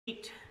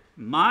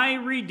My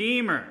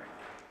Redeemer.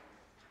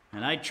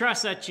 And I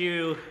trust that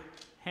you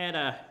had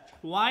a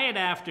quiet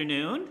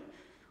afternoon,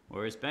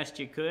 or as best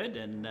you could,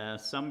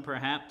 and some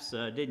perhaps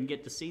didn't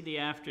get to see the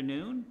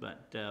afternoon,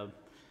 but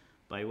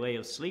by way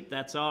of sleep,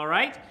 that's all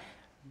right.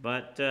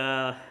 But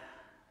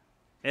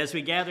as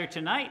we gather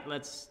tonight,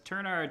 let's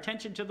turn our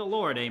attention to the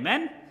Lord.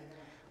 Amen?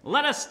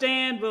 Let us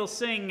stand. We'll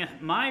sing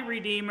My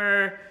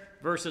Redeemer,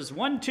 verses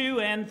 1, 2,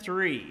 and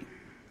 3.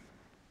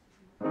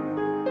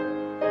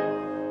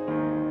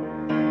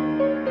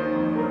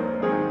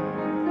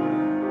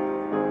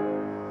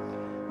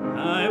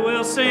 I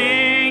will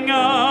sing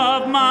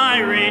of my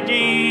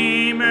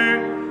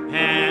Redeemer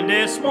and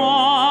his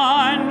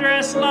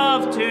wondrous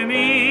love to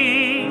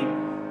me.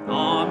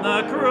 On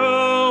the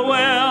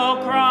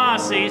cruel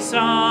cross he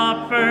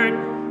suffered,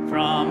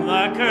 from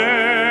the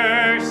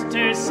curse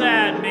to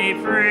set me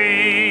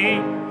free.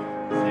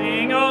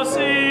 Sing, oh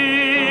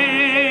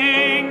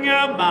sing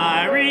of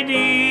my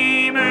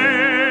Redeemer,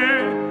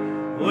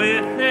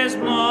 with his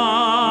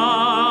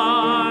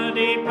blood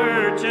he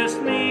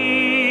purchased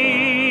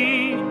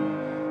me.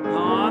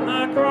 On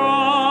the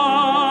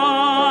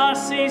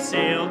cross he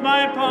sealed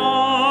my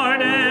pardon,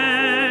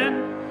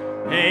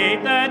 paid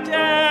the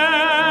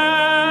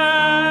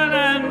debt,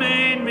 and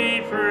made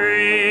me free.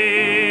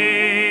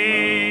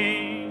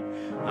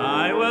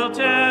 I will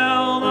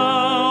tell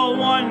the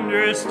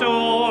wondrous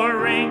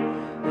story,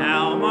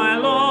 how my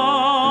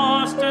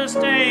lost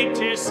estate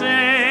to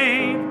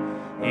save.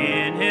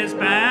 In his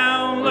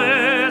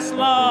boundless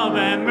love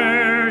and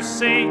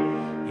mercy,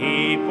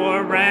 he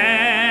for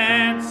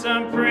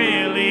ransom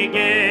freely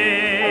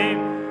gave.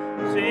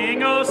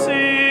 Sing, oh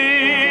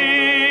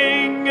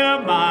sing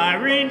of my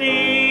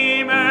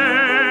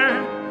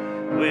Redeemer,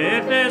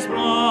 with his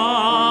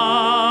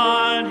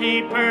blood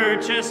he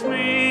purchased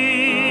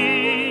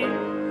me.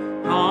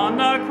 On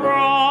the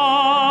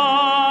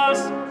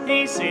cross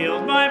he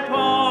sealed my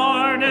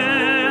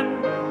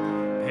pardon,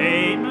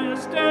 paid my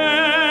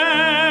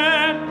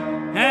debt,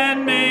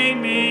 and made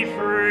me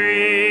free.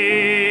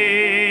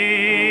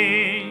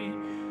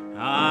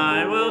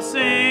 I will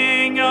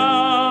sing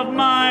of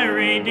my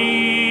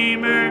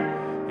Redeemer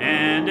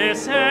and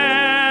his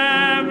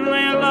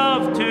heavenly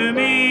love to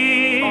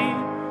me.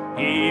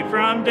 He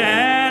from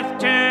death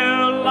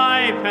to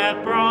life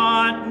hath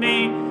brought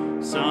me,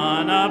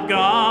 Son of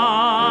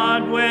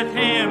God with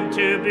him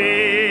to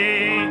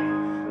be.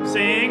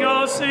 Sing,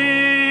 oh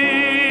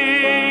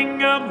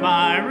sing of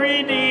my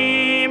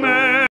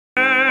Redeemer,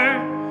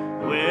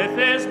 with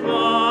his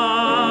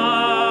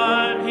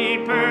blood he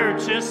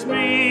purchased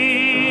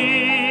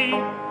me.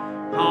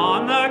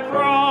 On the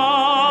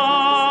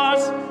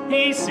cross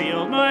he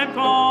sealed my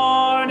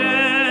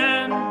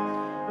pardon,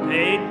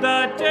 paid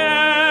the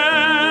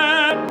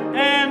debt,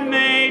 and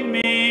made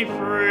me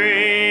free.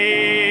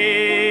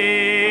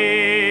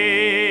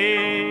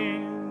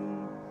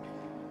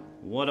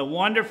 What a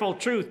wonderful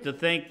truth to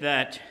think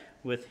that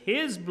with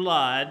his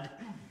blood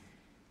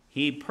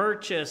he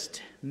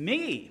purchased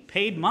me,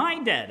 paid my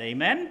debt,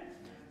 amen?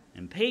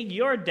 And paid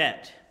your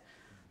debt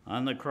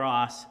on the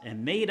cross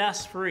and made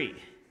us free.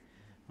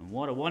 And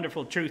what a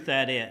wonderful truth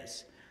that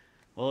is.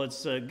 Well,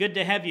 it's good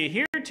to have you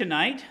here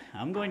tonight.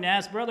 I'm going to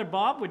ask Brother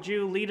Bob, would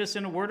you lead us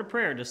in a word of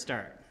prayer to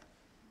start?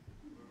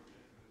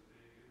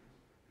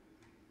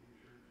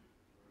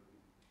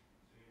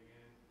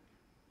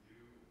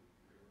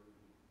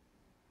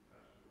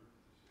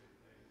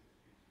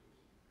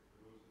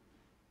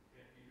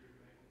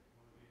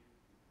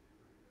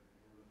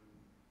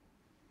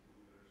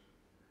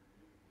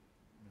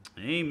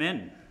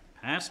 Amen.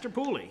 Pastor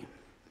Pooley.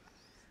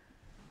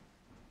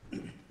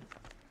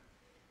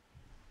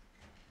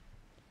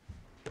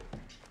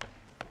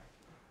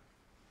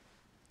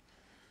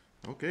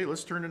 Okay,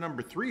 let's turn to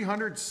number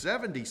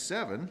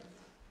 377.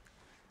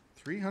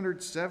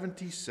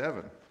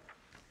 377.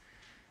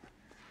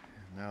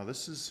 Now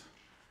this is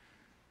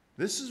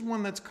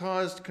one that's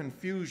caused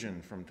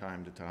confusion from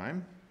time to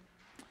time.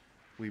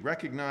 We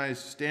recognize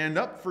Stand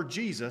Up for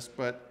Jesus,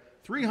 but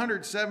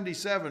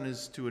 377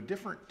 is to a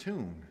different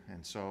tune,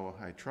 and so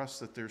I trust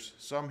that there's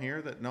some here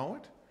that know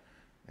it,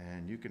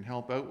 and you can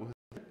help out with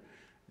it.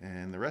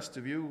 And the rest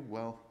of you,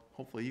 well,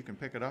 hopefully you can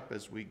pick it up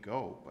as we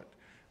go. But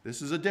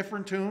this is a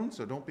different tune,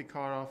 so don't be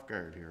caught off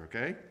guard here,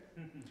 okay?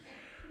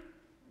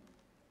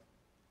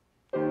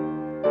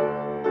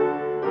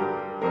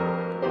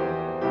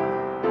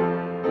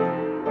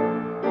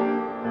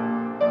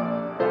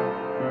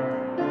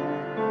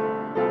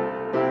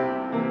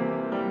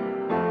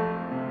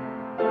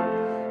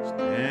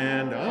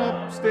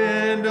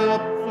 Stand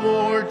up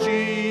for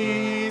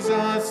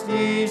Jesus,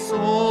 ye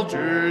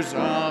soldiers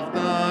of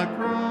the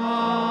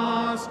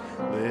cross.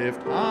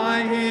 Lift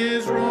high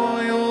his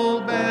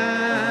royal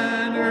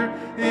banner,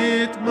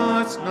 it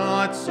must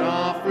not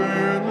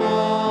suffer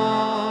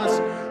loss.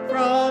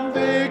 From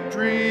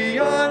victory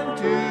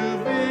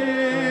unto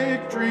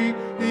victory,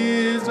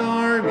 his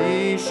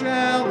army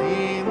shall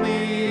he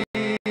lead.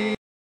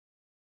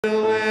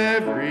 Till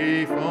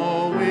every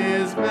foe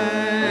is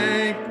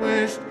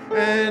vanquished,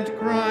 and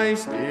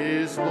Christ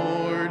is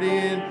Lord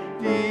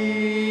indeed.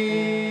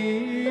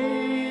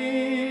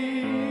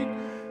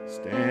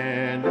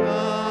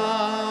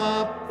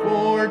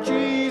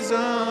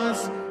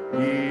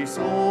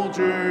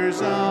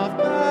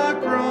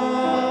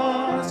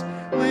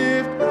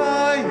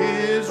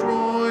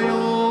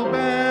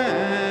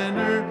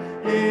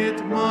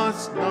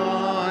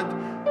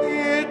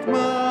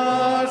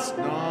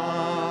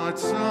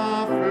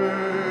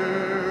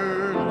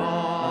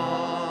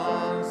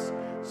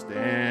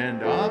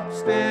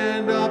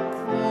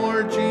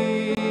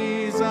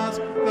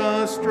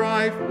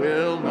 strife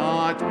will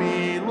not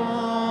be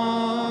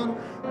long.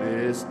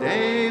 This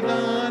day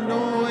the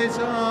noise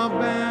of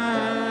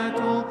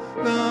battle,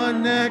 the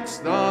next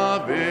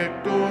the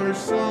victor's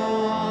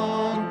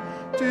song.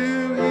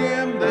 To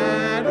him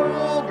that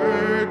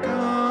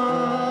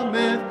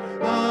overcometh,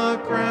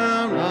 a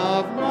crown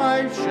of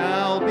life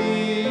shall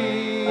be.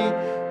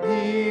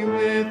 He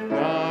with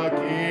the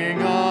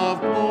King of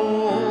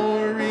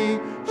glory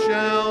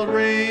shall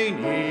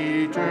reign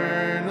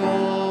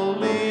eternally.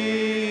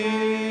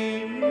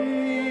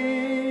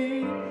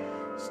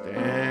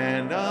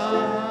 Stand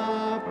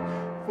up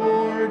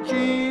for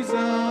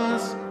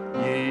Jesus,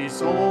 ye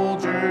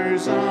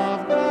soldiers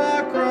of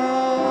the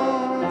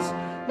cross.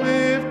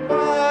 Lift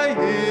high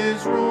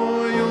his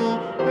royal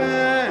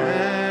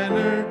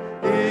banner.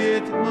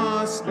 It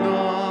must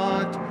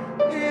not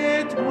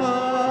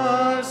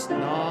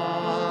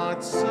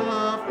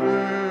suffer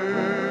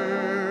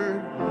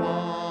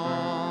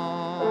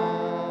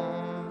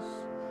loss.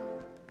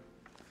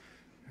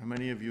 How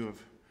many of you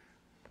have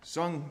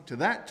sung to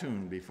that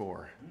tune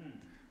before?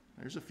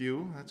 There's a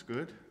few, that's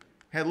good.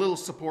 Had a little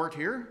support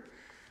here,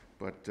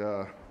 but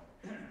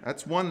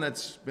that's one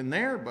that's been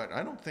there, but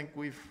I think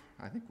we've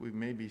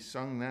maybe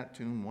sung that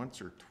tune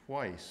once or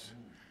twice.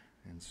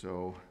 And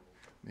so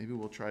maybe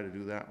we'll try to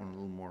do that one a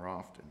little more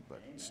often.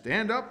 But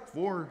stand up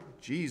for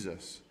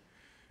Jesus.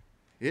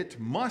 It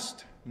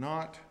must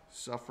not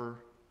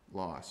suffer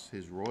loss.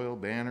 His royal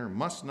banner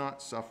must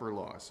not suffer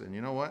loss. And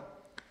you know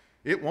what?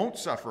 It won't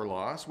suffer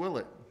loss, will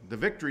it? The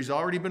victory's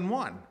already been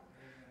won.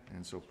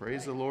 And so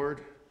praise the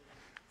Lord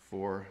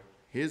for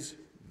his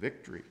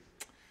victory.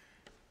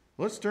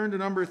 Let's turn to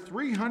number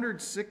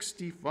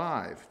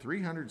 365.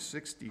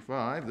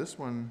 365, this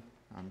one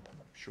I'm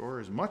sure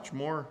is much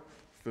more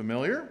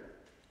familiar.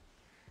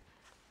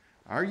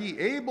 Are ye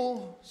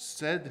able,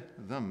 said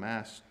the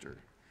Master.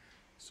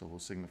 So we'll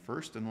sing the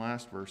first and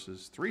last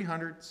verses,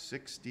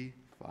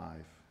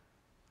 365.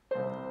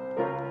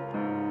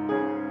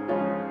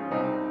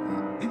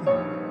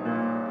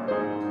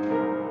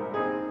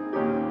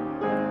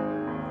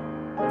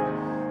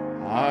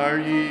 Are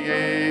ye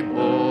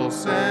able,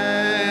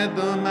 said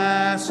the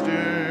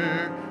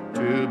Master,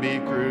 to be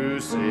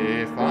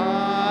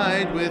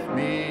crucified with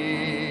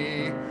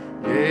me?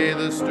 Yea,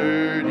 the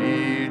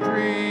sturdy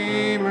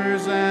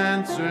dreamers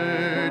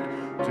answered,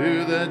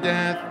 to the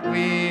death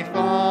we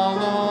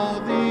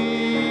follow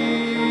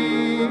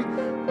thee.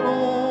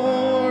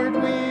 Lord,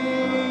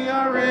 we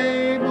are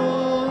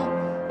able,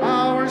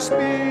 our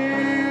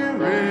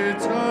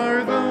spirits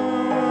are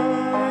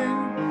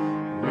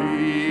thine.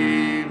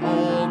 We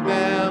mold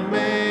them,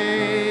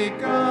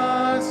 make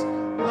us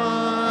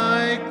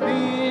like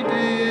thee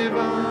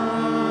divine.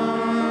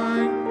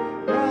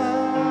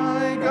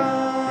 Thy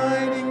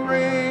guiding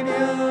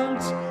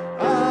radiance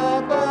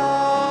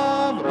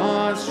above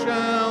us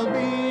shall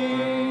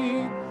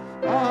be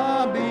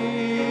a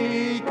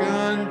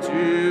beacon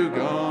to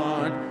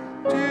God,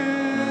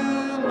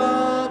 to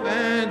love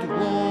and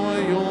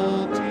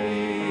loyalty.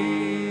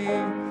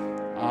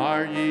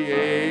 Are ye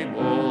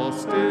able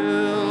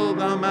still,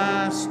 the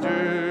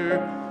Master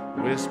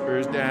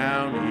whispers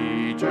down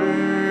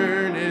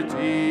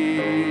eternity,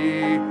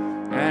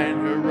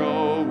 and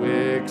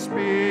heroic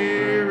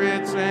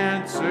spirits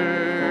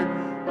answer,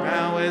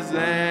 now as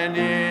then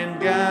in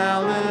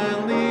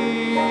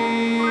Galilee.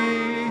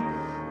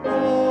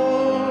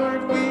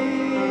 Lord,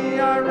 we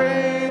are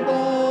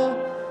able,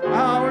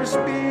 our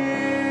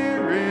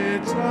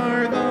spirits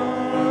are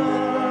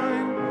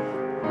thine.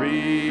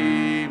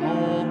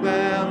 Remold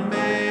them,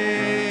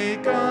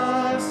 make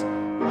us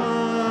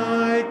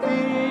like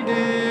thee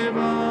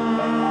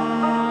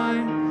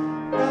divine.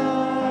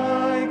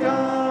 Thy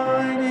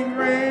guiding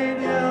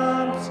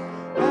radiance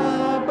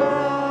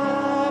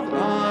above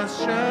us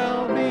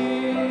shall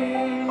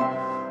be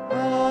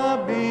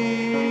a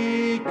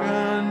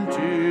beacon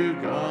to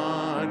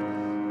God,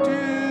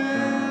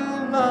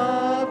 to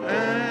love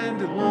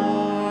and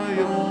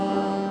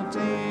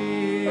loyalty.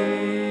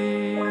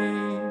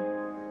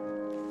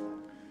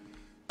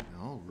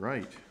 All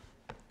right.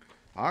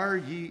 Are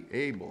ye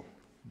able?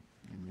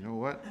 And you know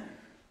what?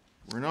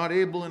 We're not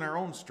able in our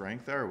own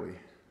strength, are we?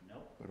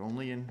 Nope. But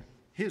only in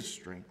his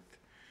strength.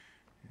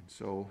 And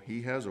so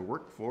he has a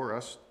work for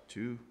us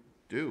to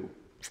do.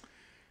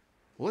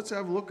 Well, let's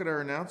have a look at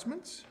our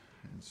announcements.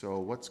 And so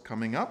what's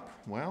coming up?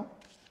 Well,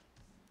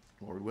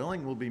 Lord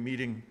willing, we'll be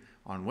meeting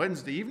on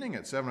Wednesday evening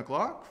at 7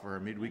 o'clock for our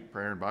midweek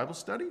prayer and Bible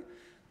study.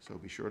 So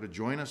be sure to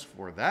join us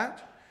for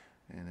that.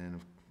 And then,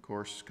 of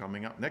course,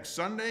 coming up next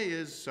Sunday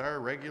is our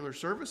regular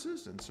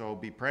services. And so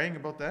be praying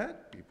about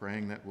that. Be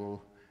praying that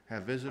we'll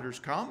have visitors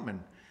come.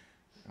 And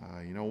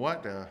you know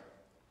what?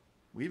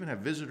 We even have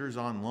visitors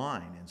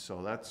online. And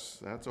so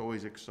that's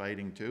always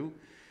exciting too.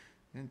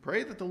 And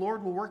pray that the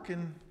Lord will work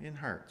in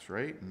hearts,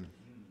 right? And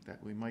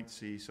that we might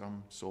see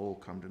some soul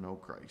come to know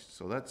Christ.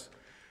 So that's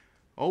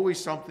always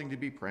something to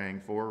be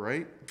praying for,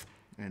 right?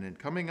 And then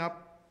coming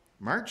up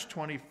March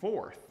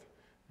 24th.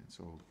 And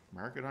so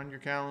mark it on your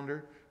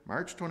calendar.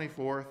 March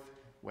 24th,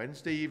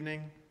 Wednesday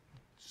evening,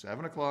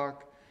 7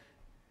 o'clock,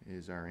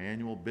 is our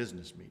annual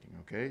business meeting,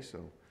 okay?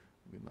 So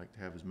we'd like to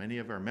have as many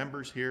of our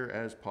members here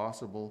as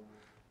possible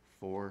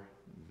for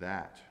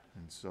that.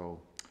 And so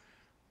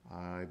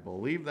I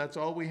believe that's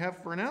all we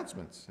have for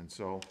announcements. And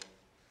so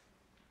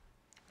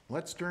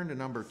let's turn to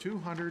number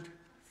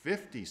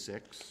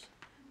 256.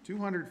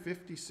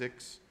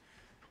 256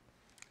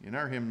 in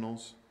our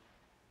hymnals.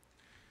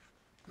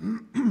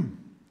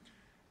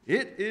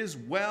 It is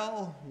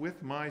well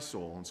with my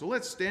soul. And so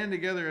let's stand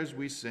together as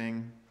we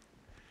sing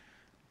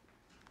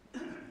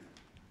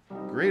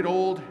great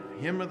old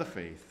hymn of the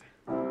faith.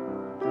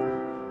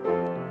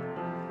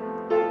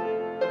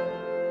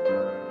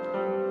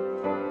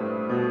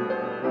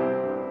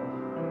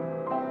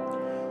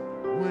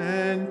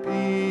 When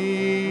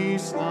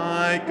peace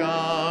like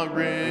a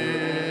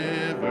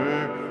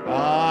river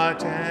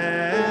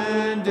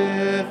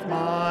attendeth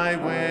my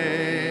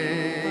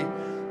way,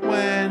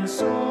 when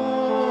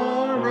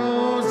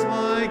sorrows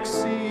like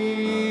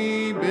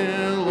sea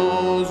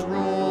billows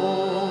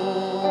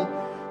roll,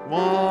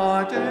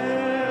 whatever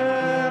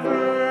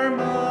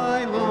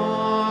my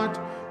lot,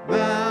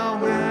 thou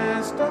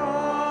hast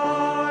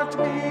taught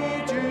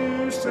me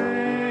to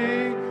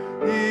say,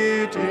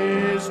 it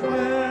is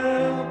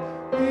well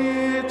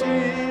with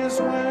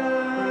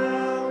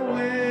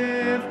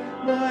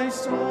my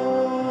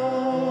soul.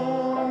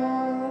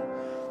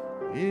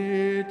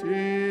 It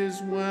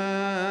is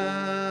well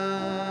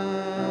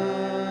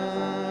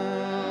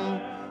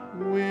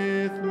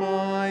with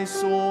my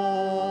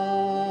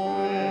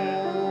soul.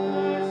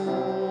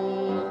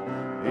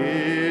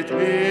 It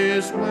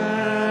is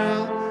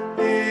well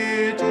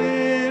with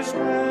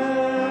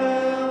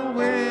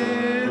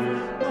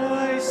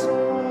my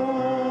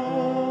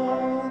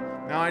soul.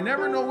 Now, I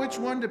never know which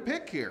one to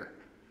pick here.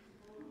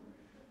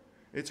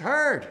 It's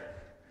hard.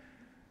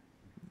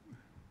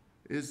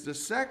 Is the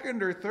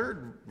second or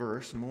third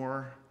verse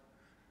more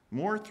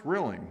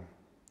thrilling?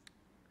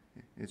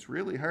 It's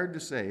really hard to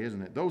say,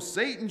 isn't it? Though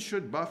Satan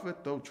should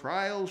buffet, though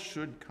trials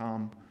should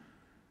come,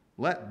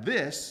 let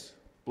this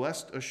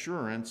blessed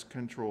assurance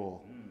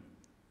control,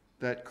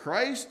 that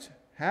Christ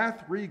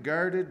hath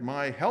regarded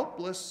my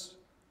helpless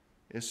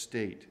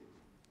estate,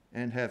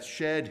 and hath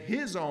shed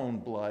his own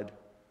blood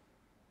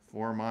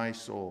for my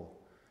soul.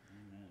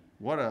 Amen.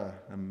 What an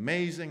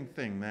amazing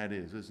thing that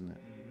is, isn't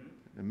it?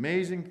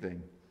 Amazing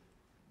thing.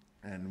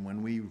 And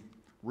when we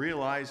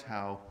realize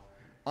how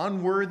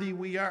unworthy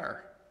we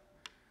are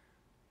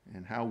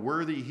and how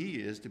worthy he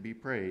is to be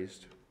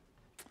praised,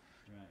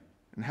 right,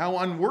 and how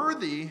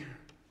unworthy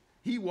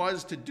he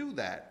was to do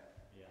that.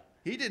 Yeah.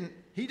 He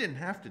didn't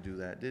have to do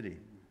that, did he?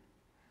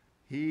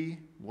 He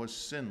was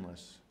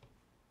sinless.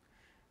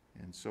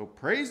 And so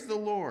praise the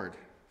Lord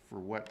for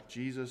what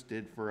Jesus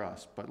did for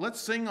us. But let's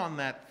sing on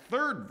that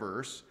third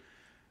verse.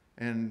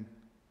 And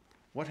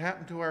what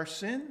happened to our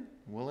sin?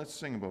 Well, let's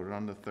sing about it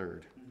on the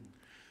third.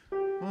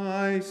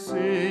 My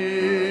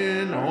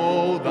sin,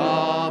 oh,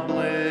 the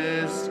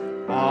bliss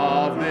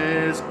of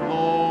this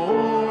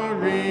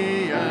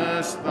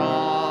glorious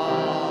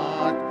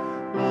thought.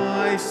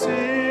 My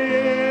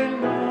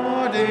sin,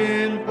 not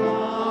in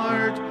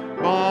part,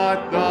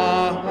 but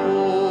the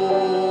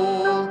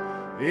whole,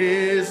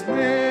 is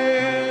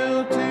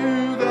nailed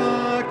to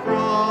the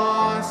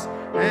cross,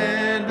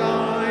 and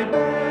I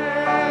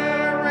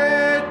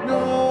bear it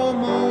no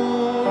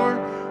more.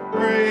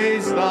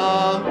 Praise the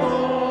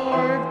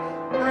Lord,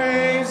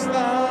 praise the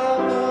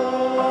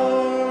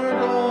Lord,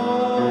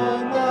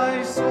 oh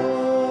my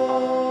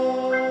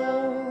soul.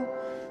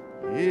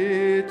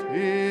 It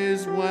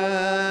is well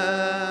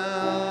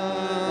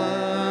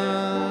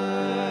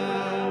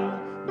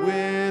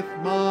with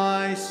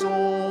my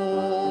soul.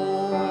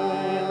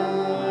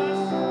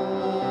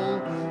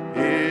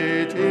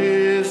 It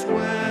is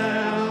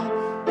well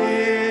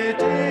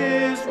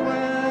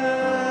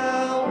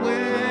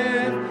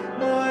with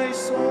my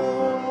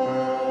soul.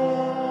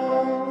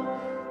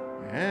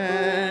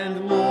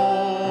 And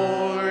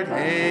Lord,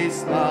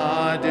 haste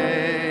the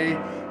day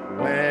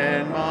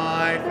when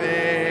my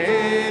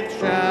faith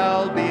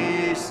shall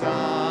be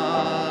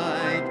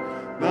sight.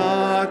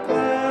 The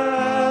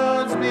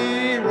clouds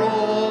be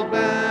rolled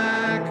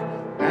back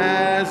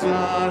as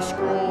a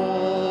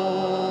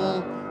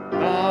scroll.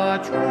 The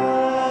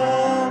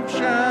trump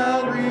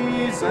shall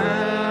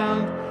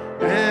resound,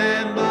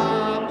 and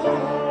the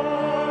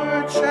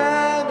Lord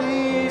shall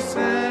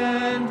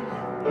descend.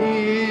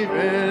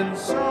 Even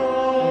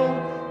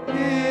so,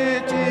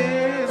 it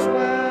is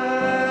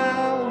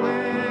well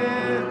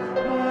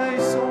with my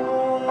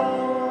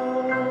soul.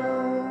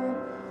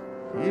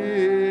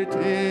 It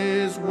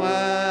is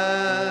well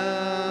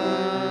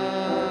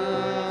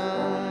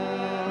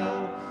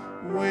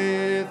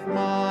with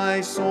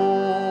my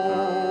soul.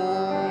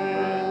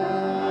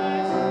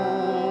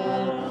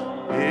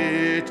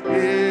 It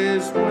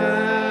is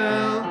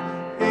well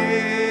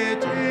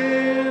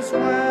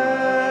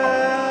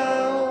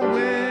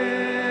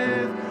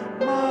with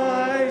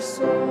my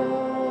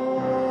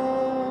soul.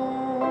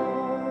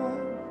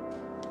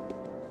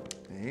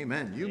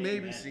 Amen. You may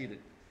be seated.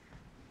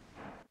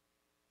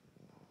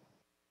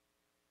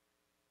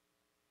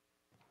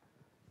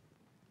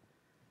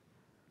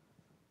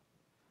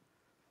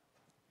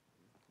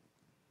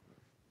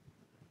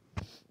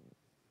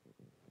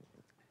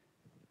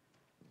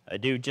 I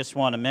do just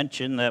want to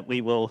mention that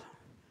we will,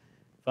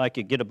 if I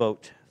could get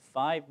about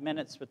 5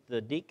 minutes with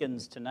the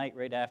deacons tonight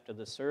right after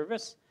the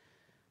service,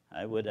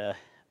 I would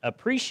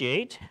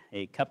appreciate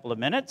a couple of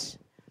minutes.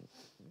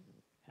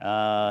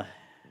 Colossians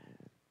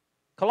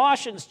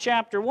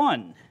chapter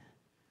 1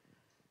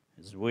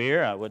 is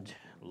where I would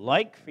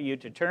like for you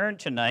to turn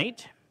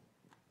tonight.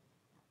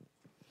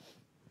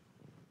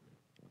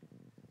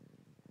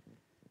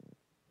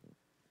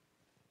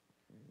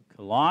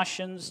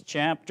 Colossians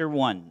chapter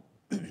 1.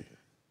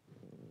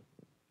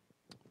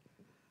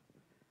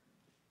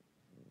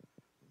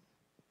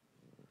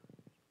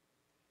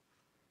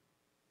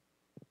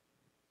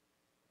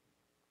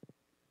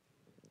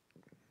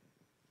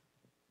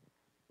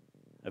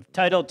 I've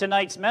titled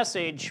tonight's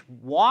message,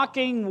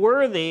 Walking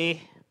Worthy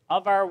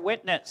of Our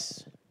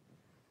Witness.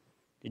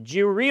 Did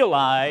you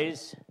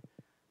realize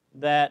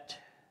that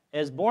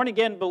as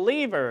born-again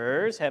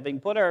believers, having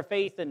put our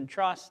faith and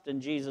trust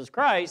in Jesus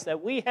Christ,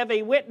 that we have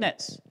a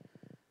witness?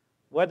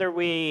 Whether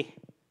we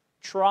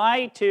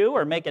try to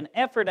or make an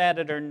effort at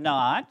it or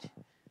not,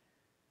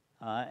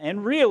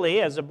 and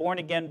really, as a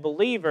born-again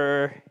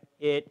believer,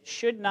 it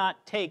should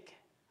not take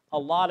a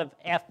lot of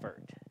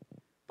effort.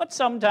 But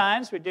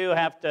sometimes we do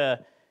have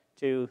to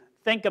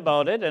think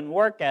about it and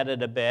work at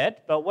it a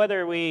bit. But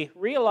whether we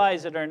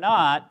realize it or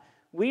not,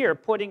 we are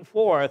putting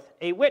forth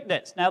a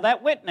witness. Now,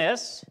 that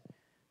witness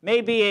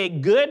may be a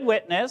good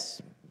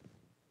witness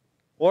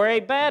or a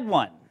bad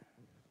one.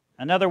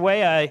 Another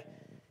way I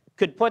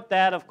could put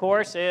that, of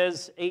course,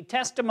 is a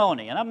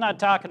testimony. And I'm not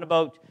talking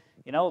about,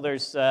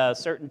 there's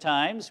certain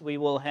times we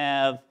will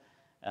have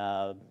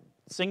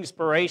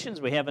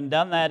singspirations. We haven't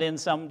done that in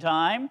some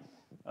time.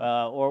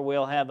 Or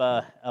we'll have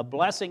a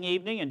blessing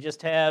evening and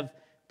just have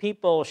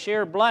people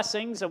share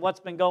blessings of what's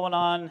been going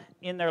on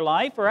in their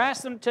life, or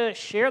ask them to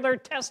share their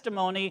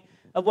testimony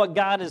of what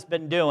God has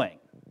been doing.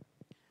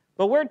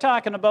 But we're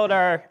talking about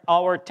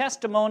our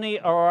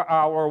testimony or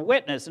our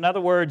witness. In other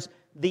words,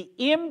 the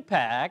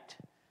impact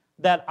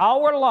that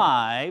our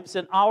lives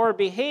and our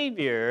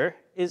behavior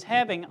is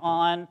having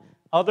on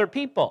other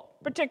people,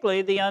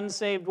 particularly the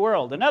unsaved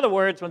world. In other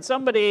words, when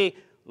somebody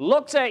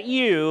looks at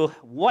you,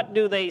 what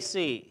do they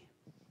see?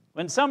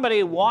 When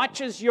somebody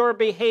watches your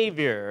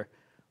behavior,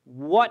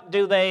 what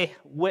do they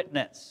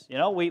witness?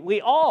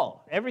 We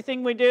all,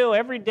 everything we do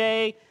every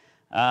day,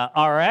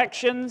 our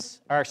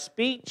actions, our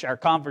speech, our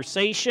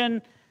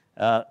conversation,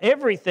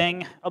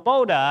 everything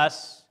about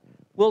us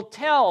will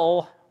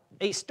tell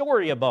a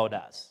story about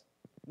us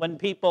when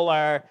people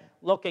are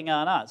looking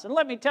on us. And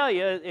let me tell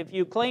you, if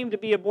you claim to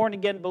be a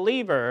born-again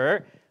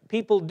believer,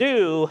 people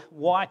do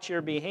watch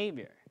your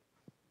behavior.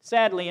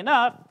 Sadly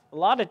enough, a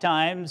lot of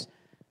times,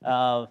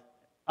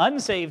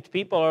 unsaved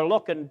people are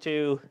looking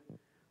to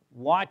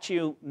watch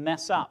you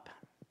mess up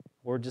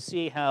or to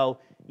see how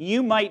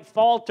you might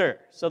falter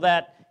so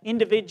that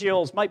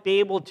individuals might be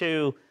able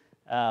to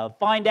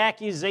find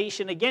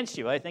accusation against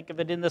you. I think of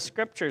it in the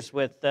scriptures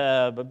with,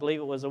 I believe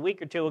it was a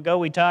week or two ago,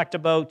 we talked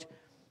about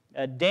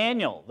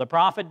Daniel, the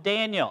prophet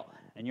Daniel.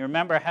 And you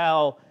remember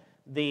how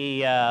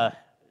the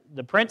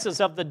princes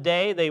of the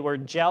day, they were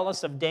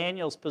jealous of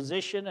Daniel's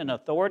position and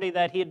authority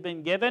that he had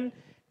been given,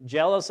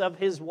 jealous of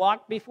his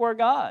walk before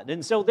God.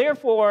 And so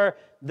therefore,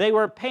 they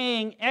were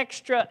paying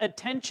extra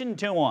attention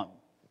to him.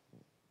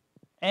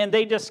 And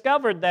they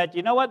discovered that,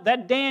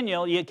 that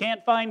Daniel, you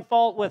can't find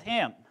fault with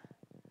him.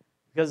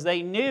 Because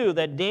they knew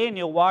that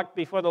Daniel walked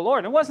before the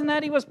Lord. It wasn't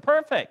that he was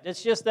perfect.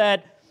 It's just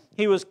that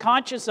he was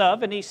conscious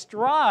of and he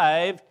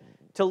strived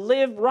to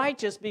live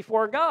righteous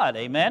before God.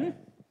 Amen?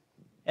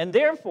 And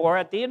therefore,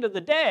 at the end of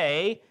the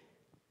day,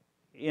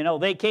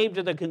 they came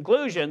to the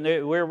conclusion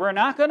that we're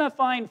not going to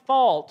find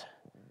fault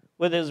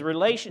with his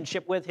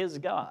relationship with his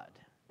God.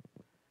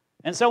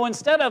 And so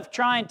instead of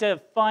trying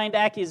to find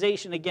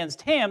accusation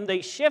against him,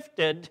 they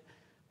shifted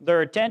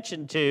their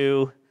attention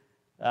to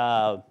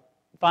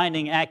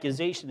finding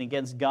accusation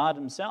against God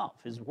himself,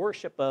 his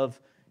worship of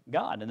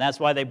God. And that's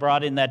why they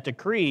brought in that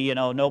decree,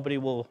 nobody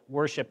will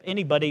worship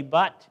anybody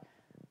but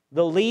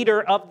the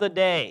leader of the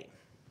day.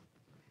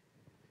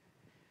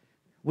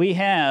 We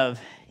have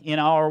in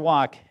our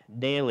walk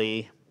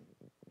daily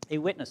a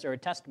witness or a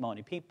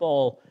testimony.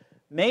 People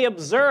may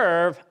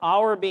observe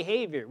our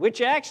behavior,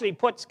 which actually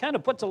puts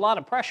a lot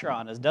of pressure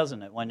on us,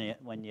 doesn't it,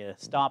 when you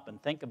stop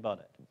and think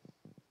about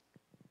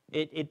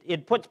it.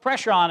 It puts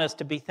pressure on us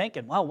to be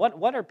thinking, well,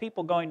 what are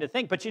people going to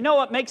think? But you know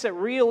what makes it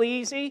real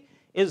easy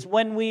is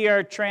when we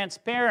are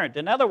transparent.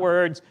 In other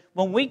words,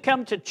 when we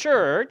come to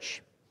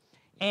church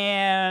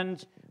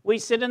and we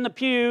sit in the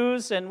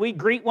pews and we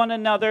greet one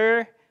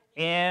another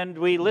and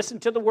we listen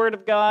to the Word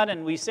of God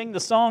and we sing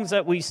the songs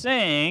that we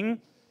sing,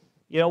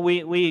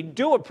 we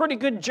do a pretty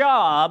good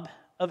job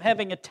of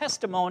having a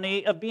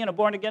testimony of being a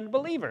born-again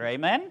believer,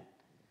 amen?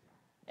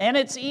 And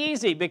it's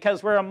easy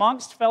because we're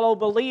amongst fellow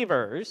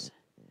believers,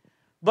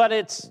 but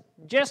it's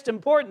just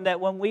important that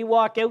when we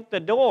walk out the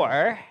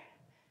door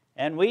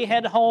and we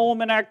head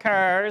home in our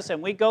cars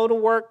and we go to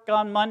work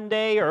on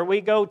Monday or we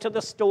go to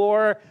the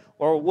store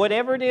or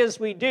whatever it is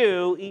we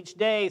do each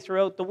day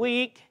throughout the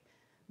week,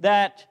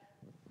 that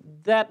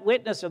that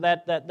witness or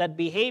that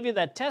behavior,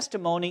 that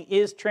testimony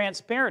is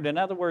transparent. In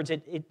other words,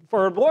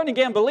 for a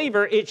born-again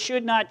believer, it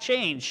should not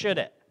change, should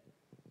it?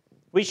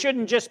 We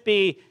shouldn't just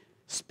be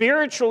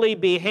spiritually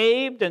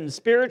behaved and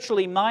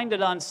spiritually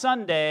minded on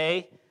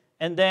Sunday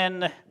and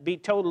then be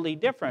totally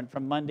different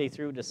from Monday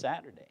through to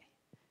Saturday.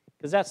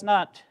 Because that's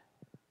not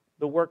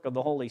the work of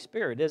the Holy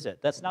Spirit, is it?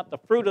 That's not the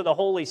fruit of the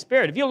Holy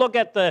Spirit. If you look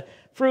at the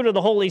fruit of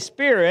the Holy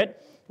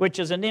Spirit, which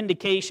is an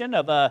indication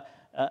of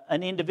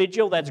an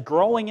individual that's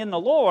growing in the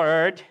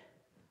Lord,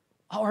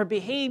 our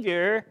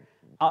behavior,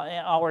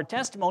 our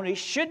testimony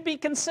should be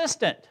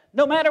consistent,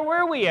 no matter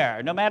where we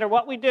are, no matter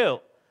what we do,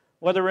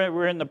 whether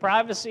we're in the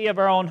privacy of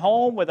our own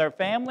home with our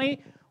family,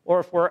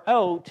 or if we're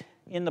out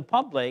in the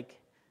public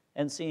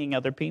and seeing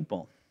other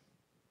people.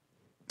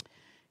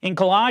 In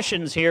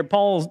Colossians here,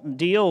 Paul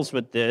deals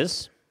with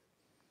this.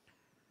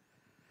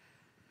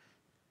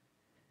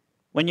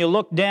 When you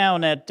look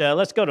down at,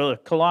 let's go to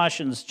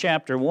Colossians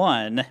chapter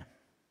 1.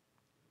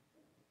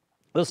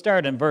 We'll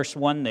start in verse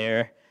 1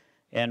 there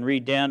and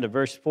read down to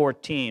verse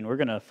 14. We're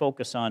going to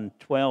focus on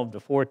 12 to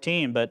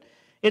 14, but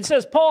it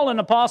says, Paul, an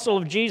apostle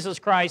of Jesus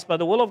Christ by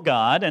the will of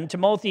God, and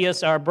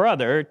Timotheus, our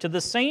brother, to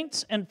the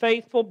saints and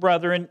faithful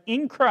brethren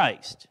in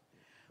Christ,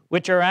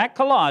 which are at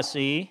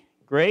Colossae,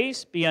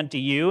 grace be unto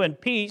you and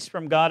peace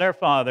from God our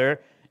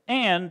Father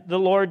and the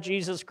Lord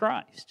Jesus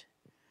Christ.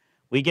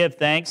 We give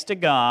thanks to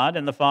God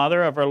and the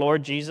Father of our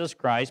Lord Jesus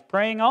Christ,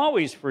 praying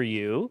always for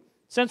you,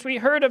 since we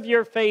heard of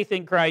your faith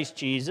in Christ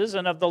Jesus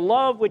and of the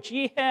love which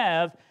ye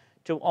have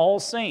to all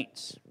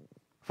saints,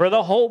 for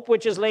the hope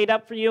which is laid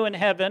up for you in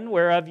heaven,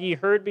 whereof ye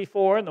heard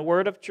before in the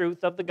word of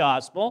truth of the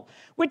gospel,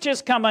 which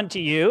is come unto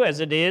you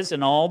as it is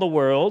in all the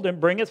world, and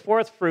bringeth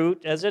forth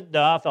fruit as it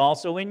doth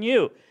also in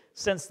you,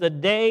 since the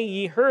day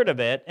ye heard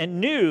of it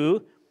and knew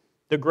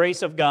the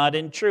grace of God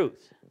in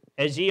truth,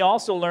 as ye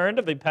also learned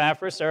of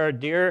Epaphras, our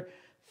dear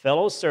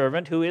fellow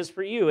servant, who is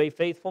for you a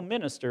faithful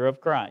minister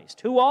of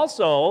Christ, who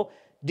also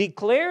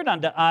declared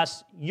unto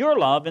us your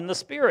love in the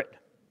Spirit.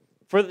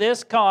 For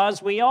this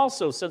cause we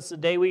also, since the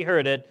day we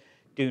heard it,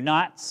 do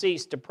not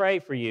cease to pray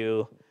for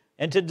you,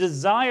 and to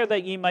desire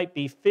that ye might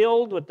be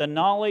filled with the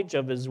knowledge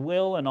of his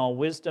will and all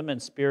wisdom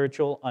and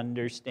spiritual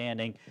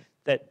understanding,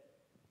 that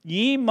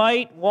ye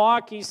might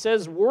walk, he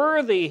says,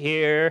 worthy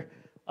here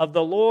of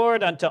the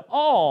Lord unto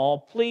all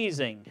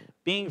pleasing,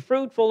 being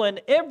fruitful in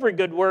every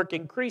good work,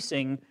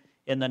 increasing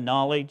in the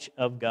knowledge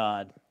of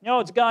God. You know,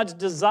 it's God's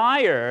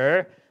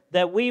desire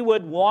that we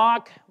would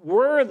walk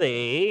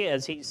worthy,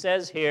 as he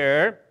says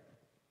here,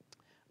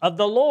 of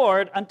the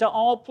Lord unto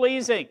all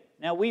pleasing.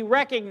 Now, we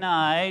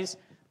recognize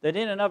that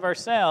in and of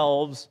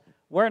ourselves,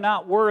 we're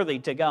not worthy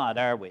to God,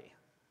 are we?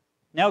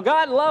 Now,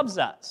 God loves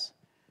us.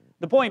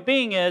 The point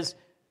being is,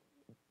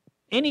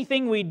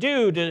 anything we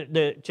do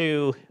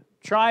to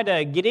try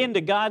to get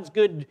into God's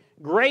good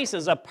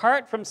graces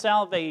apart from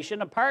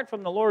salvation, apart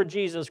from the Lord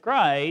Jesus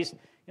Christ,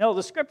 you know,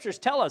 the Scriptures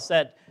tell us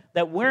that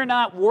we're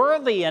not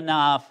worthy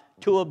enough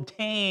to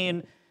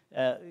obtain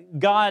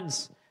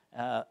God's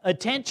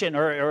attention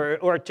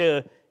or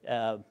to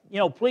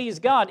please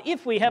God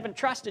if we haven't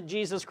trusted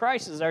Jesus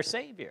Christ as our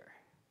Savior.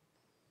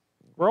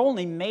 We're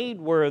only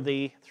made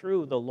worthy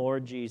through the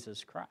Lord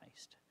Jesus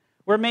Christ.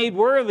 We're made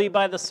worthy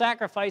by the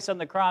sacrifice on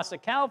the cross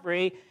of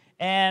Calvary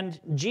and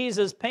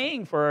Jesus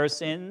paying for our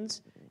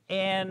sins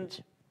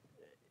and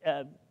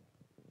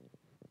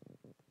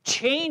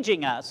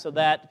changing us so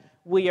that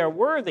we are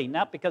worthy,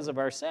 not because of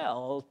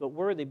ourselves, but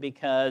worthy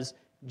because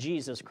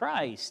Jesus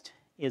Christ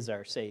is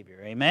our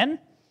Savior. Amen?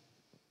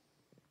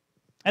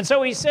 And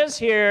so he says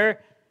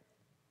here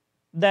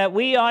that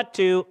we ought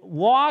to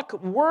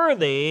walk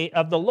worthy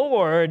of the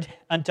Lord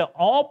unto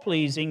all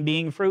pleasing,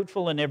 being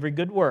fruitful in every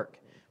good work.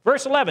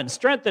 Verse 11,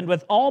 strengthened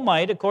with all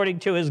might according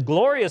to his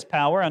glorious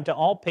power unto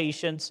all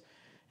patience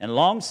and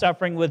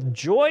long-suffering with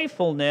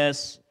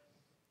joyfulness,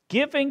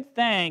 giving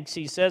thanks,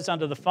 he says,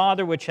 unto the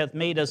Father which hath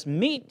made us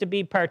meet to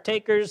be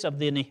partakers of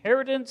the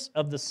inheritance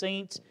of the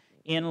saints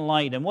in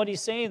light. And what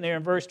he's saying there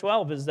in verse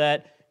 12 is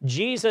that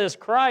Jesus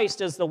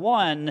Christ is the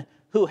one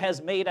who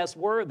has made us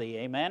worthy.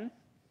 Amen?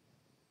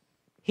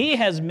 He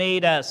has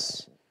made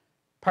us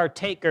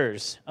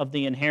partakers of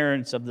the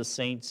inheritance of the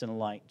saints in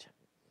light.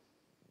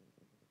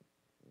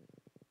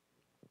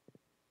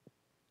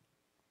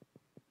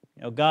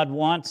 You know, God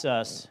wants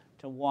us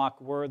to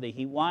walk worthy.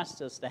 He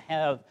wants us to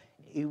have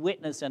a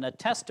witness and a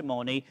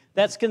testimony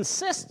that's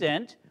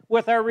consistent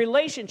with our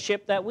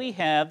relationship that we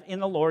have in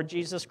the Lord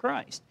Jesus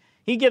Christ.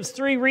 He gives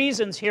 3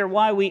 reasons here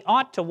why we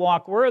ought to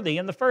walk worthy,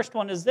 and the first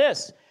one is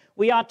this.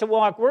 We ought to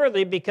walk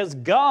worthy because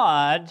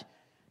God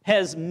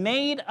has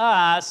made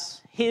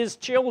us his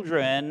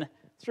children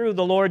through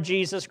the Lord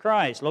Jesus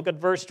Christ. Look at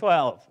verse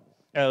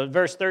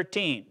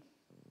 13.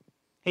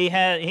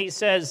 He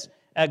says,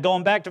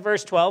 going back to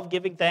verse 12,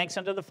 giving thanks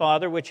unto the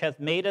Father, which hath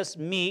made us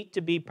meet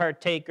to be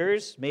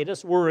partakers, made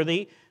us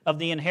worthy of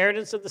the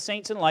inheritance of the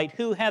saints in light,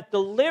 who hath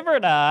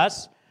delivered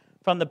us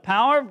from the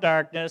power of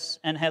darkness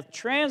and hath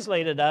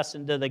translated us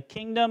into the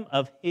kingdom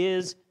of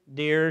his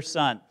dear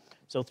Son.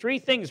 So three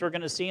things we're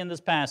going to see in this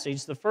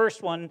passage. The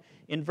first one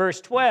in verse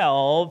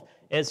 12,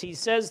 as he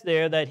says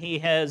there that he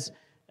has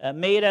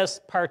made us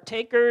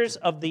partakers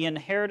of the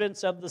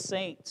inheritance of the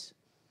saints.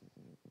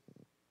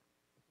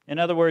 In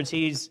other words,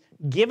 he's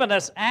given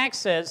us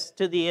access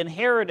to the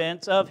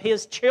inheritance of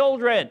his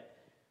children.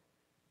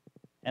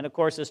 And of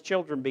course, his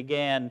children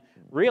began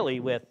really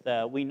with,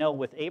 we know,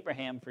 with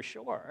Abraham for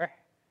sure.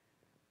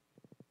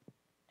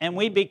 And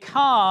we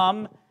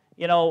become,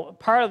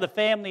 part of the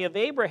family of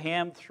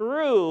Abraham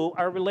through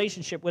our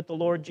relationship with the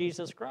Lord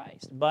Jesus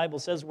Christ. The Bible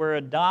says we're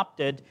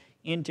adopted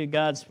into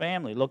God's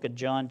family. Look at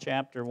John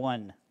chapter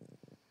 1.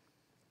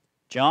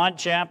 John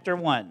chapter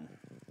 1.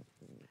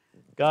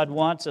 God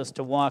wants us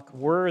to walk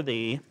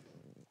worthy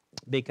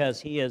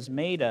because he has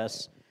made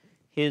us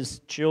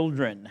his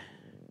children.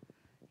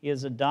 He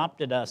has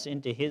adopted us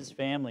into his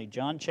family.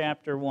 John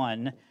chapter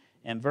 1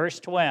 and verse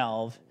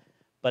 12.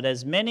 But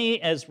as many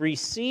as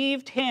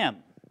received him.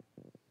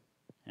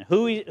 And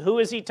who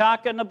is he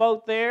talking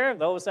about there?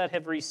 Those that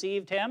have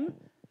received him?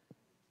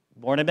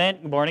 Born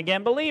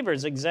again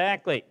believers,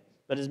 exactly.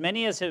 But as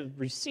many as have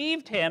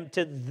received him,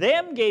 to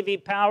them gave he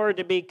power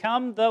to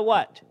become the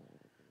what?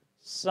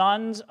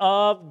 Sons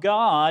of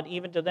God,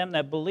 even to them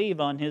that believe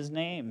on his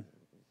name.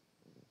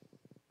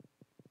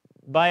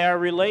 By our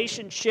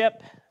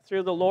relationship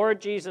through the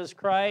Lord Jesus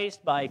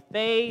Christ, by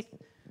faith,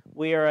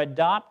 we are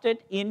adopted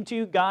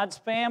into God's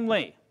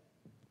family.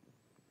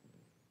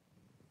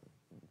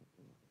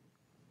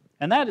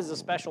 And that is a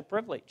special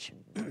privilege.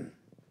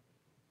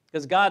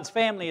 Because God's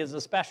family is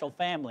a special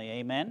family,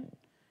 amen?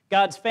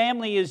 God's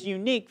family is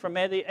unique from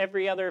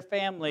every other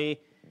family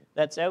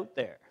that's out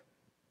there.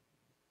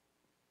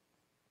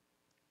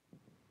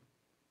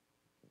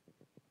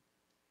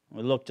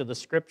 We look to the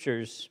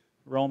scriptures,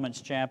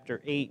 Romans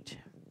chapter 8.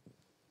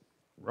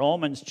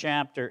 Romans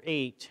chapter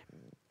 8.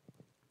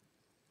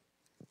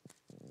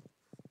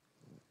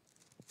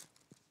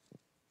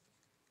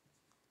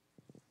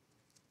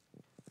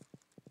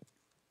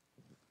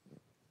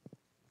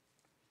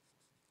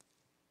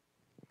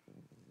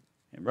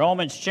 In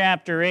Romans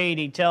chapter 8,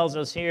 he tells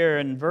us here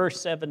in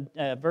verse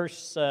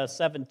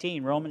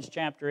 17, Romans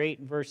chapter 8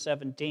 and verse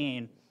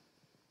 17.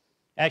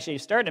 Actually,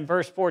 start in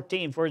verse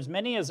 14. For as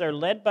many as are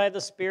led by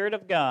the Spirit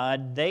of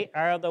God, they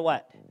are the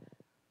what?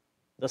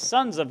 The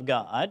sons of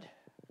God.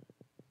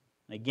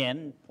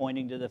 Again,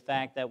 pointing to the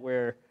fact that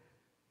we're,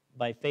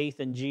 by faith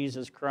in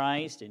Jesus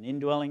Christ and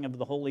indwelling of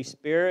the Holy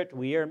Spirit,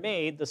 we are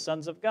made the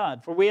sons of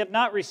God. For we have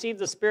not received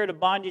the spirit of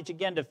bondage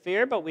again to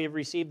fear, but we have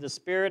received the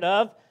spirit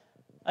of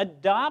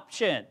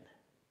adoption,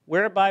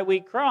 whereby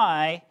we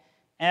cry,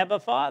 Abba,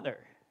 Father.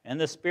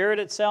 And the Spirit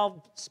itself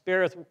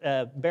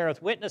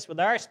beareth witness with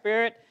our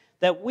spirit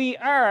that we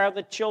are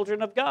the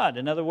children of God.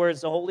 In other words,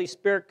 the Holy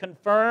Spirit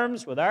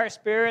confirms with our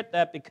spirit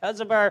that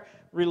because of our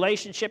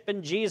relationship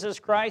in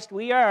Jesus Christ,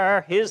 we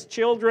are his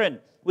children.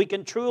 We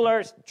can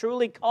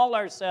truly call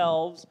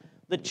ourselves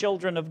the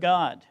children of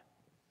God.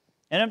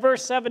 And in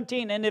verse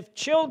 17, and if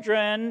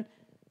children,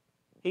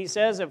 he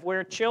says, if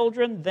we're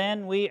children,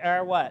 then we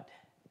are what?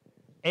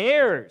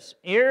 Heirs.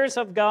 Heirs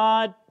of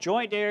God,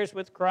 joint heirs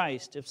with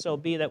Christ. If so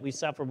be that we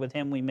suffer with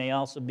him, we may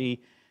also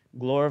be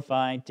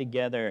glorified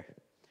together.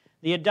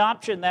 The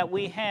adoption that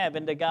we have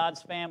into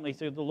God's family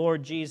through the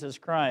Lord Jesus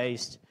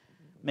Christ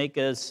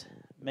makes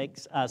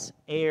us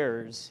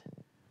heirs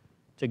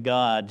to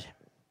God.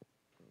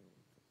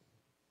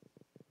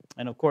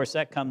 And of course,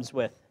 that comes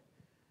with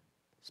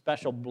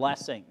special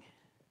blessing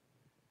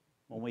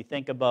when we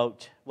think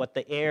about what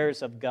the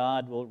heirs of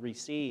God will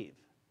receive.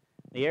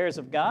 The heirs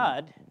of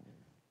God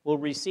will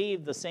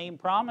receive the same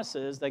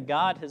promises that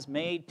God has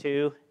made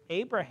to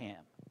Abraham.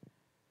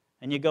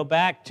 And you go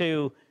back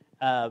to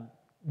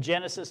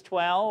Genesis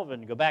 12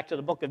 and go back to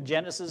the book of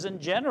Genesis in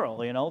general.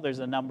 There's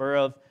a number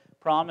of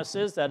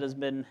promises that has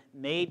been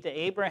made to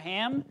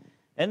Abraham,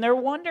 and they're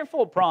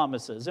wonderful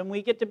promises, and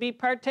we get to be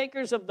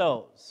partakers of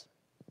those.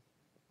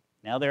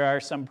 Now, there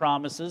are some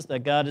promises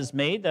that God has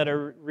made that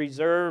are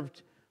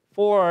reserved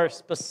for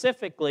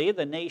specifically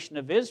the nation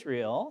of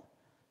Israel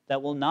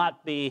that will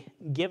not be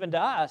given to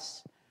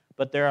us,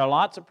 but there are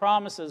lots of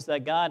promises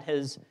that God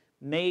has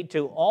made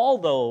to all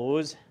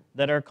those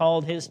that are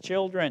called his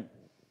children.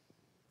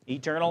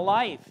 Eternal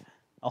life,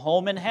 a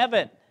home in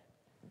heaven,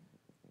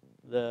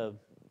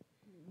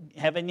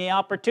 having the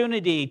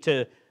opportunity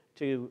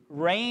to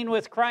reign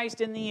with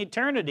Christ in the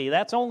eternity.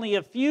 That's only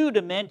a few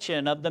to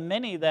mention of the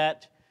many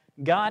that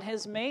God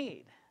has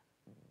made.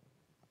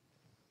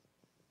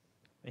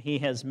 He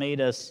has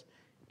made us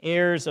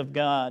heirs of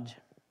God.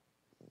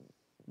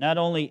 Not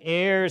only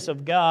heirs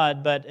of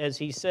God, but as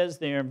he says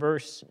there in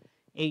verse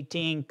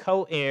 18,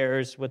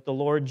 co-heirs with the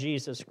Lord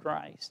Jesus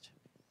Christ.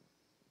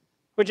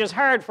 Which is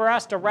hard for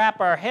us to wrap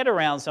our head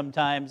around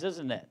sometimes,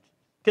 isn't it?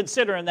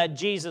 Considering that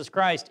Jesus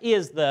Christ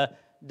is the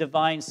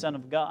divine Son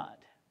of God.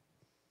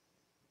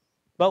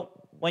 But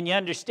when you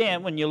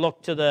understand, when you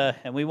look to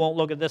and we won't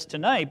look at this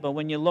tonight, but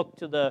when you look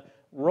to the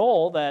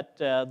role that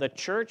the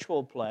church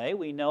will play,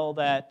 we know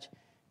that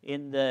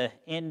in the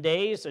end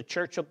days, the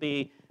church will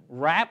be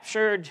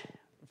raptured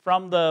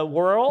from the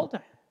world,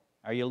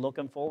 Are you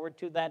looking forward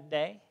to that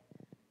day?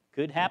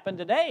 Could happen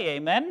today,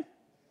 amen?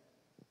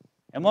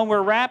 And when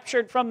we're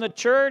raptured from the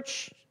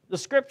church, the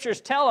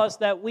Scriptures tell us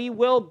that we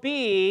will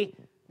be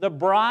the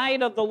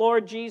bride of the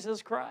Lord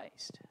Jesus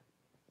Christ.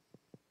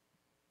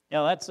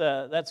 That's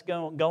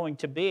going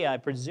to be, I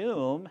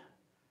presume,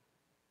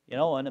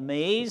 an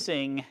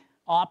amazing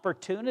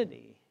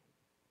opportunity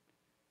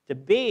to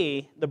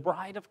be the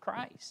bride of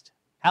Christ.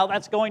 How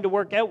that's going to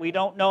work out, we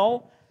don't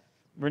know.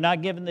 We're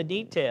not given the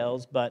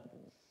details, but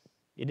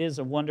it is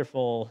a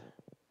wonderful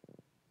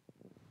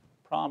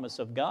promise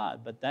of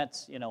God. But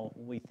that's, when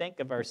we think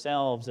of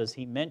ourselves, as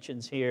he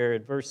mentions here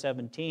in verse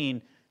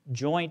 17,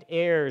 joint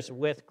heirs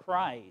with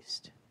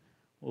Christ.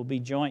 We'll be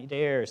joint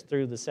heirs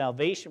through the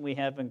salvation we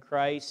have in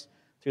Christ,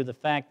 through the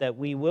fact that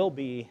we will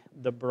be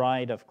the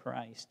bride of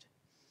Christ.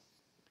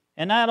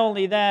 And not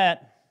only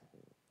that,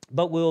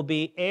 but we'll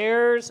be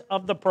heirs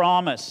of the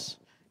promise.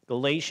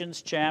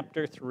 Galatians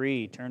chapter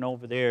 3. Turn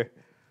over there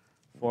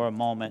for a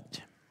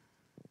moment.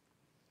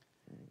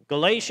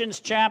 Galatians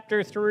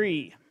chapter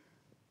 3.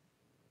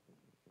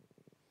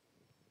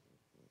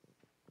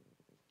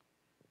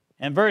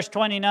 And verse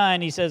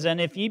 29, he says,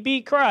 "And if ye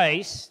be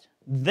Christ,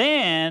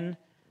 then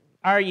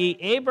are ye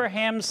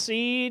Abraham's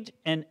seed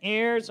and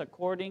heirs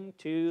according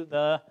to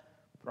the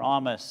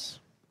promise."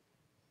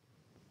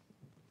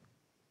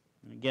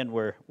 Again,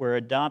 we're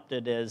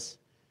adopted as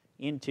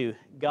into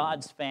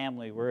God's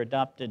family. We're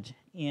adopted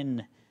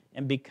in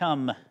and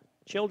become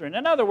children.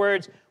 In other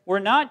words, we're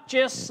not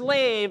just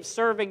slaves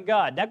serving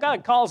God. Now,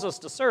 God calls us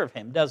to serve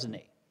him, doesn't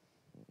he?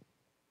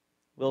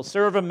 We'll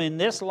serve him in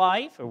this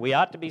life, or we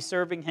ought to be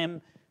serving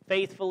him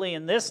faithfully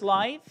in this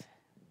life.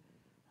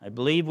 I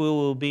believe we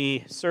will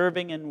be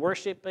serving and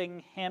worshiping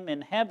him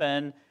in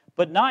heaven,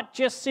 but not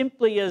just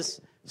simply as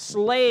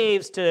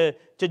slaves to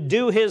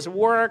do his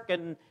work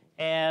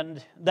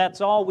and that's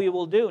all we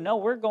will do. No,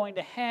 we're going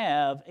to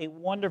have a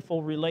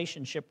wonderful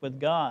relationship with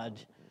God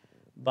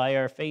by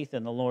our faith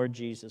in the Lord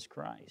Jesus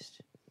Christ.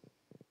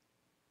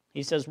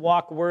 He says,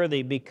 walk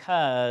worthy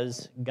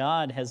because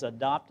God has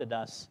adopted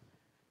us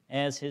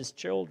as his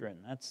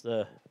children. That's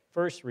the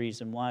first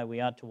reason why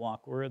we ought to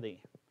walk worthy.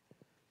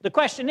 The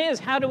question is,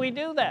 how do we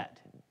do that?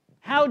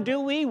 How do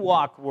we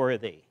walk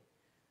worthy?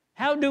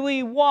 How do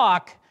we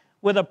walk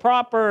with a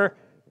proper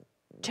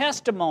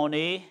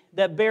testimony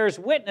that bears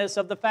witness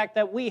of the fact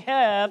that we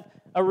have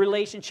a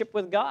relationship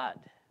with God?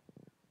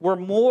 We're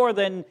more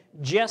than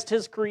just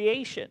his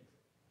creation.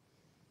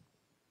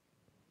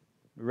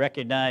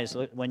 Recognize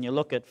when you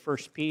look at 1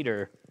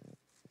 Peter,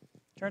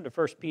 turn to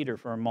 1 Peter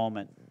for a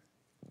moment.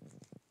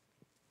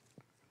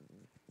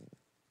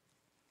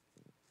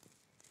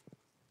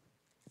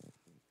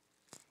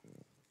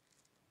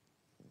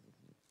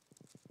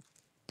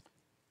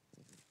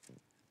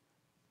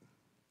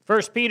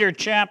 First Peter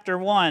chapter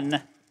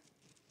 1.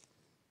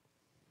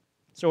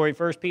 Sorry,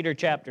 1 Peter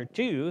chapter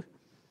 2.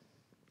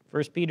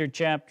 1 Peter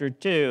chapter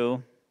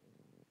 2.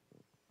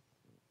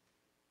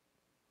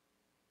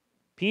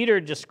 Peter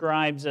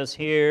describes us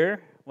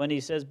here when he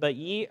says, "But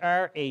ye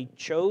are a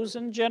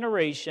chosen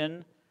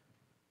generation,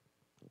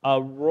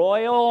 a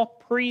royal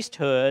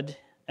priesthood,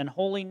 and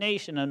holy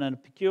nation, and a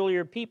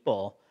peculiar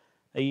people,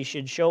 that ye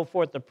should show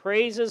forth the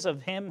praises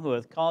of him who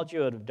hath called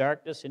you out of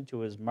darkness into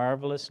his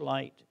marvelous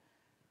light."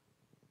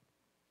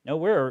 No,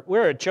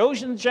 we're a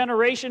chosen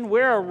generation.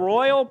 We're a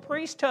royal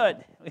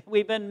priesthood.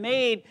 We've been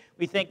made,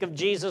 we think of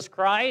Jesus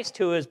Christ,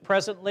 who is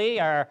presently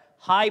our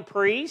high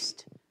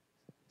priest,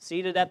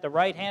 seated at the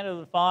right hand of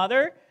the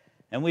Father,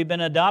 and we've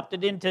been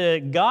adopted into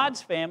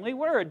God's family.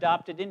 We're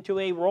adopted into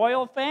a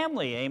royal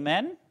family,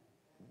 amen?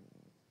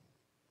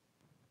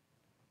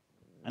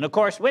 And of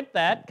course, with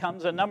that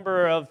comes a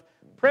number of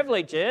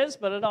privileges,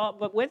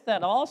 but with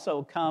that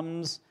also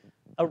comes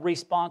a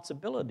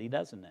responsibility,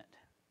 doesn't it?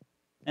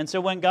 And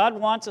so when God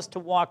wants us to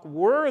walk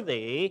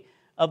worthy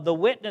of the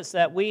witness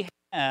that we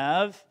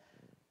have,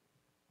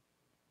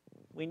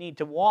 we need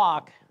to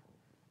walk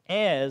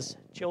as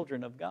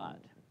children of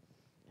God.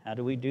 How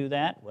do we do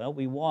that? Well,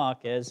 we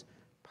walk as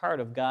part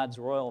of God's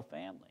royal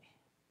family.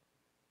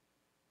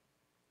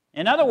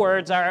 In other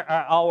words,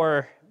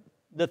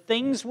 the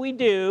things we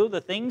do,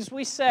 the things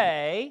we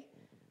say,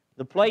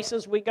 the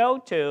places we go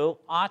to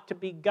ought to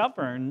be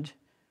governed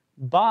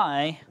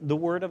by the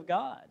Word of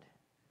God.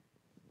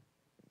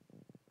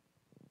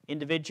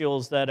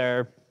 Individuals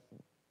that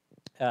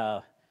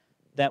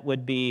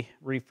would be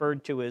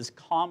referred to as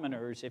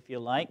commoners, if you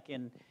like,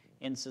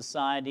 in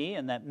society,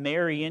 and that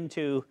marry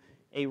into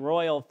a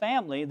royal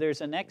family,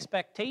 there's an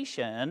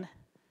expectation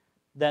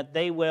that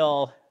they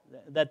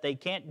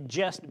can't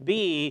just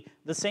be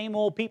the same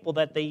old people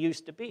that they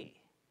used to be.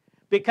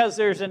 Because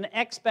there's an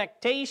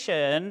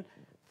expectation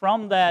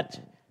from that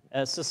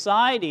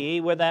society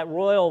where that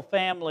royal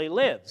family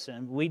lives.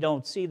 And we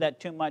don't see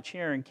that too much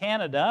here in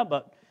Canada,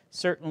 but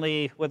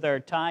certainly with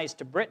our ties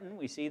to Britain,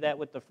 we see that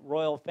with the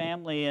royal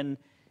family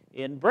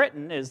in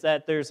Britain, is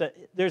that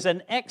there's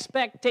an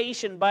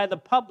expectation by the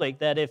public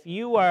that if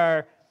you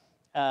are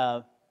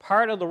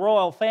part of the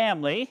royal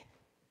family,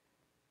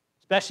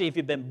 especially if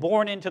you've been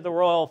born into the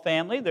royal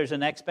family, there's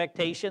an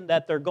expectation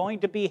that they're going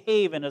to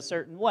behave in a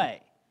certain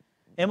way.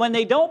 And when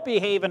they don't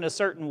behave in a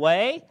certain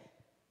way,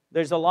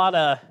 there's a lot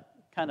of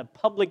kind of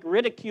public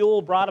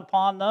ridicule brought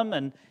upon them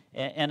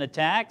and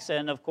attacks.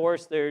 And of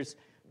course, there's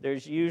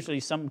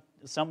usually some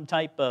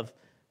type of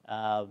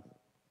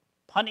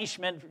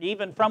punishment,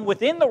 even from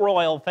within the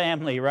royal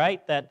family,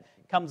 right, that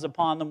comes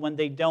upon them when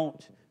they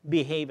don't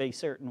behave a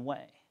certain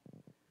way.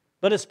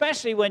 But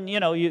especially when,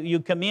 you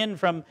come in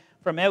from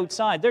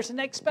outside, there's an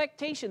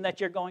expectation that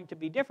you're going to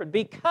be different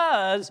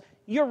because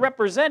you're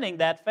representing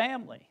that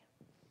family.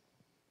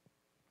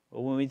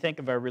 Well, when we think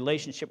of our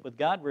relationship with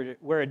God,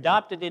 we're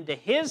adopted into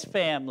His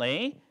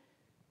family.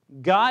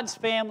 God's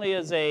family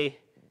is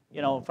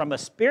from a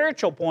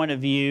spiritual point of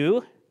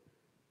view,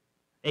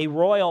 a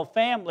royal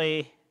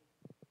family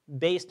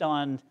based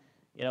on,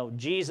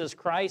 Jesus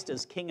Christ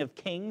as King of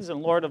Kings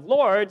and Lord of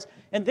Lords.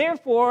 And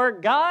therefore,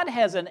 God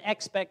has an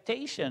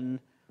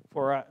expectation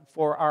for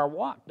our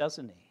walk,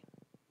 doesn't He?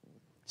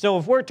 So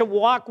if we're to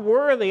walk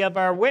worthy of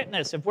our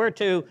witness, if we're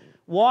to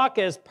walk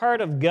as part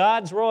of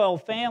God's royal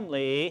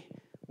family,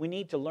 we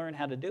need to learn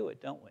how to do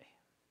it, don't we?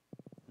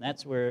 And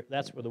that's where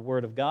the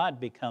Word of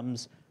God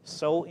becomes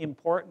so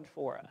important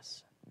for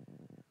us.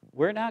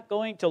 We're not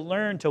going to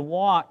learn to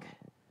walk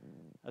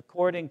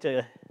according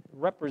to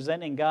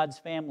representing God's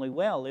family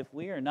well if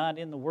we are not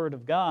in the Word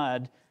of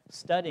God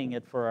studying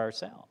it for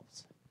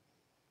ourselves.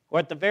 Or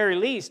at the very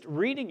least,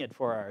 reading it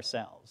for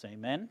ourselves.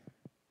 Amen?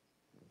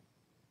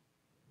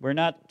 We're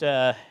not,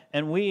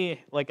 and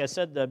we, like I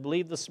said, I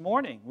believe this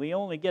morning, we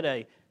only get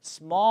a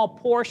small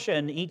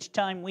portion each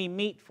time we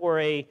meet for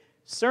a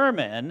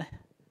sermon.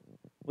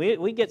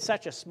 We get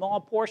such a small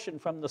portion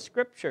from the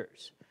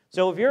Scriptures.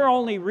 So if you're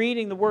only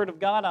reading the Word of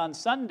God on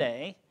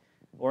Sunday,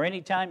 or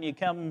any time you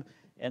come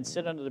and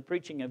sit under the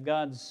preaching of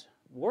God's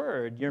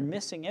Word, you're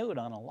missing out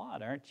on a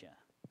lot, aren't you?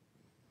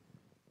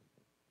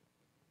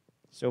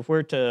 So if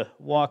we're to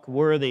walk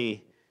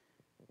worthy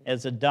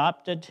as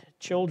adopted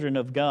children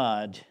of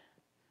God,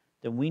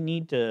 then we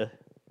need to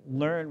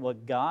learn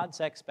what God's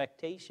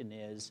expectation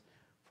is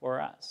for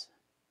us.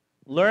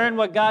 Learn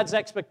what God's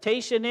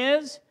expectation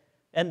is,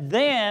 and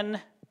then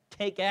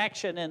take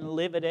action and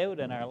live it out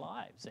in our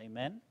lives.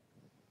 Amen?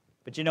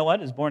 But you know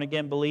what? As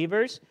born-again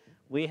believers,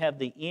 we have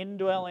the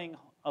indwelling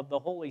of the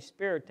Holy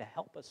Spirit to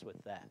help us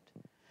with that.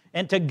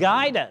 And to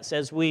guide us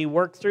as we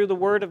work through the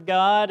Word of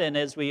God and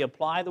as we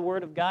apply the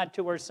Word of God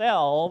to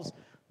ourselves,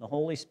 the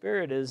Holy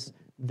Spirit is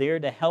there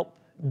to help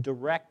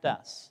direct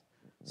us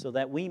so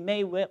that we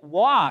may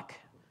walk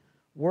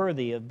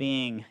worthy of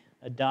being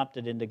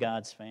adopted into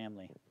God's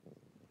family.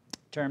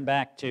 Turn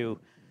back to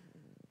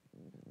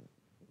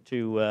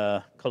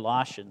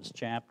Colossians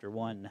chapter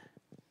 1.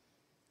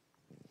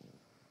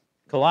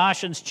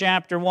 Colossians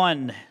chapter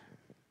 1.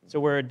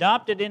 So we're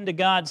adopted into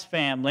God's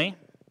family.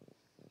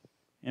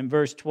 In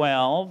verse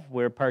 12,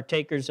 we're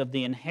partakers of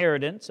the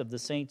inheritance of the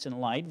saints in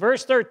light.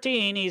 Verse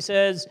 13, he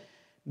says,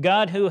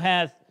 God who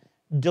hath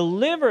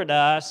delivered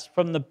us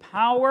from the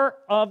power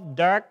of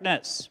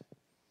darkness.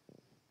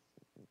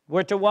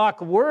 We're to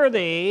walk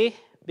worthy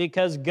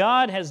because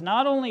God has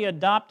not only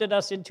adopted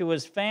us into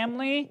His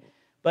family,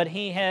 but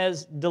He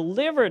has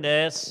delivered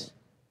us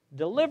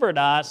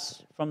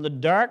from the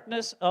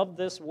darkness of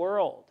this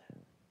world.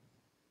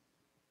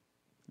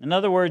 In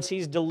other words,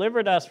 He's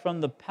delivered us from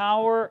the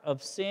power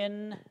of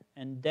sin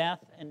and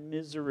death and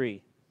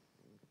misery.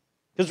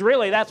 Because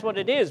really, that's what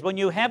it is. When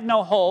you have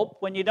no hope,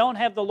 when you don't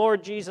have the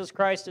Lord Jesus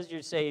Christ as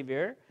your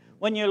Savior,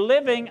 when you're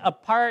living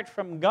apart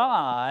from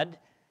God,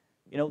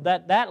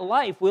 that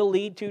life will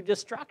lead to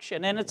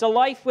destruction. And it's a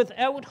life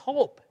without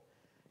hope.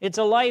 It's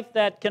a life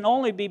that can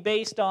only be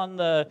based on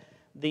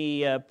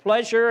the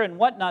pleasure and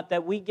whatnot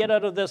that we get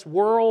out of this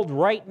world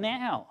right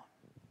now.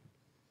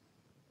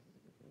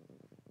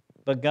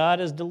 But God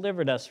has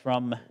delivered us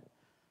from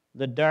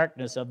the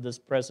darkness of this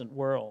present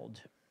world.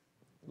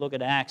 Look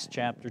at Acts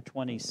chapter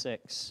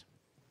 26.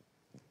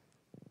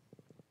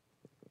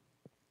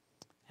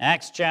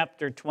 Acts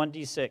chapter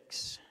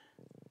 26.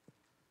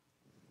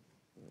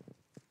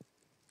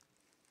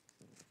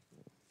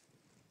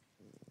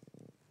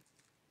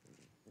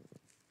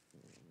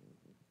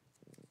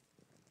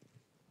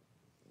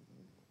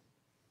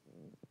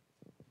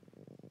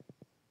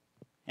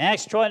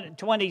 Acts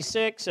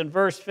 26 and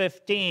verse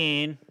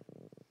 15,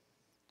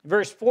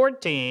 verse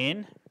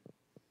 14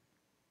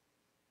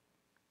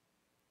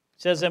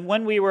 says, and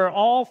when we were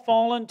all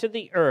fallen to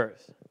the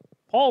earth,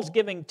 Paul's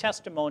giving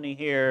testimony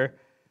here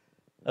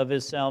of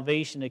his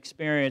salvation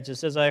experience. It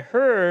says, I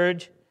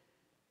heard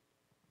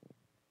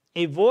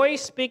a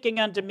voice speaking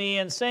unto me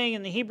and saying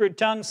in the Hebrew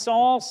tongue,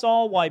 Saul,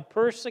 Saul, why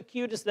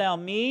persecutest thou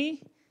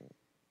me?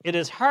 It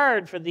is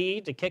hard for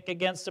thee to kick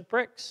against the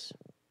pricks.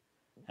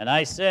 And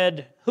I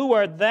said, who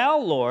art thou,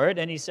 Lord?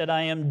 And he said,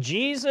 I am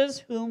Jesus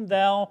whom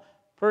thou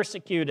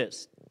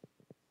persecutest.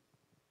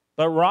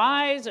 But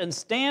rise and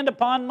stand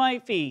upon my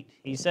feet.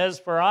 He says,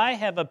 for I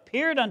have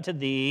appeared unto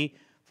thee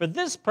for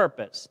this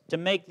purpose, to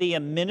make thee a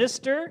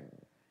minister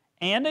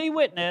and a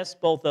witness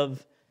both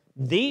of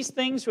these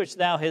things which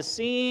thou hast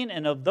seen,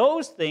 and of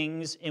those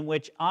things in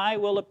which I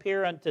will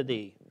appear unto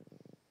thee.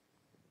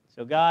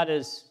 So God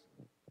is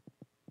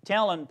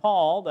telling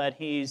Paul that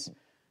he's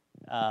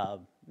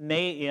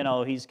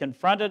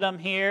confronted him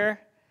here,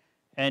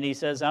 and he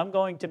says, I'm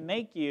going to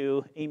make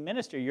you a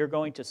minister. You're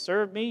going to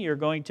serve me. You're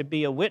going to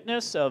be a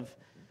witness of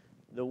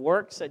the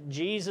works that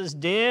Jesus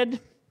did,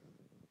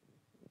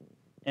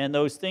 and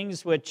those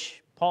things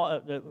which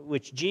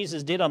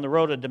Jesus did on the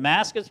road to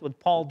Damascus with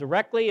Paul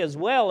directly, as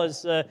well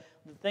as the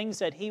things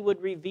that he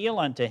would reveal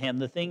unto him,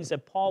 the things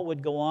that Paul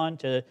would go on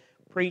to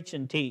preach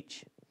and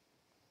teach.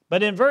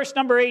 But in verse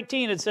number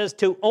 18, it says,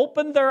 to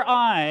open their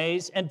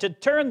eyes and to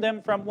turn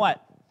them from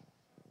what?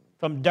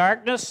 From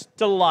darkness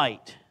to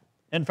light,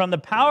 and from the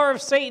power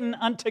of Satan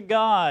unto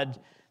God,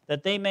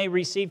 that they may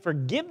receive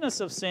forgiveness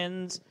of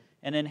sins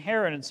and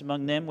inheritance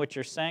among them which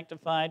are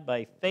sanctified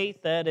by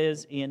faith that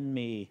is in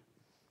me.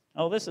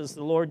 Oh, this is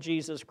the Lord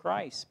Jesus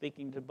Christ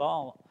speaking to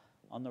Paul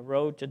on the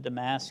road to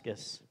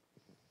Damascus.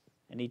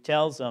 And he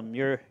tells them,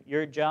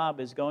 your job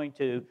is going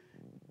to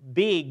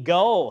be,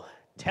 go,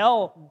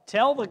 tell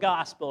the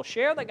gospel,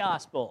 share the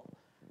gospel,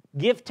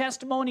 give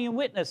testimony and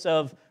witness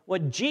of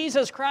what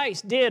Jesus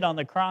Christ did on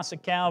the cross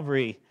of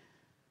Calvary,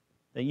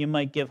 that you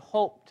might give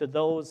hope to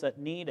those that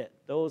need it,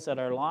 those that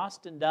are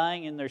lost and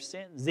dying in their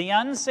sins. The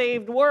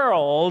unsaved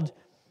world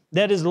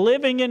that is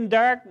living in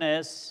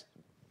darkness,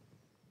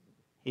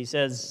 he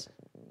says,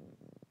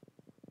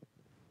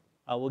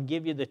 I will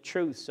give you the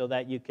truth so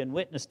that you can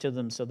witness to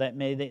them, so that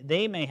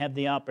they may have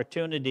the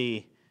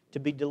opportunity to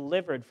be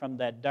delivered from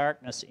that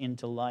darkness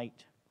into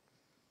light.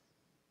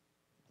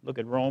 Look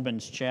at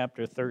Romans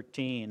chapter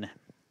 13.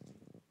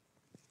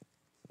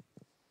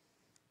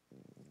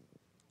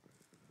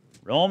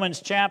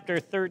 Romans chapter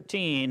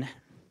 13.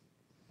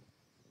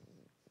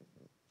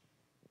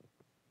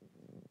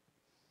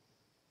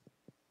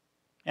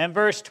 And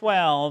verse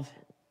 12,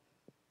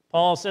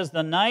 Paul says,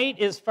 the night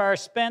is far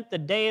spent, the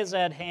day is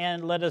at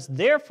hand. Let us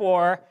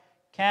therefore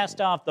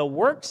cast off the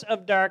works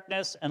of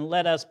darkness, and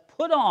let us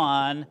put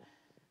on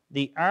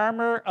the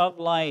armor of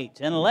light.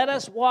 And let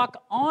us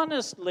walk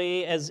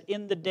honestly as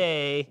in the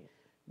day,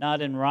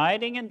 not in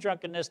rioting and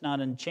drunkenness, not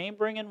in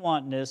chambering and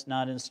wantonness,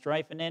 not in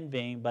strife and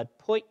envying, but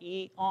put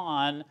ye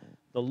on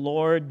the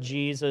Lord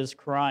Jesus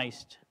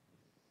Christ.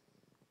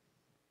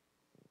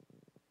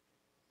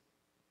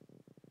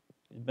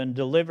 You've been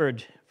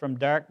delivered from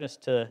darkness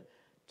to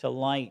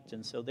light,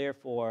 and so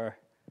therefore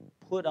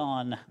put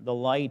on the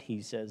light,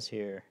 he says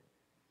here.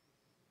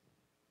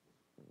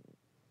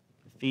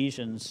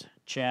 Ephesians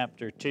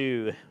chapter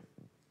 2.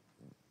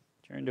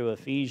 Turn to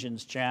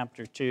Ephesians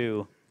chapter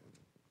 2.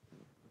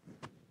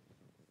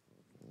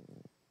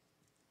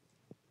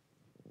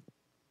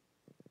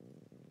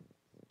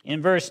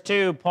 In verse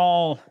 2,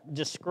 Paul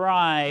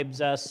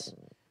describes us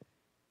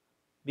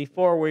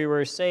before we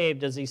were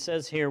saved, as he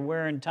says here,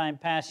 where in time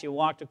past you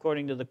walked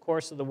according to the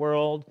course of the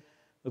world,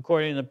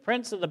 according to the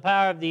prince of the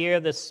power of the air,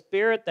 the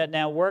spirit that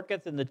now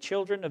worketh in the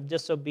children of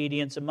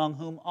disobedience, among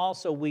whom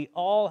also we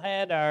all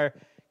had our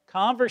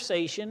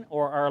conversation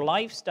or our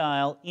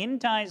lifestyle in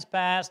times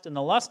past in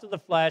the lust of the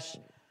flesh,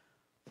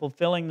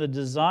 fulfilling the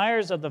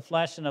desires of the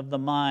flesh and of the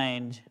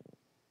mind,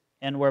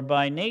 and were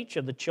by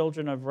nature the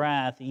children of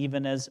wrath,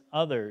 even as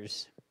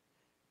others.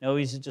 No,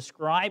 he's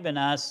describing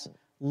us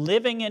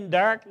living in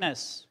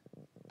darkness,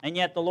 and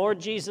yet the Lord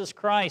Jesus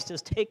Christ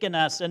has taken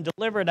us and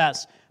delivered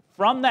us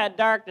from that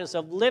darkness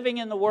of living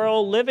in the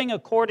world, living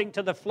according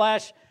to the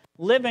flesh,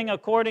 living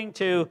according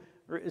to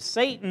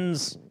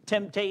Satan's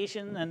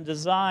temptation and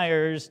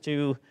desires,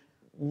 to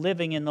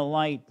living in the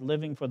light,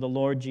 living for the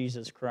Lord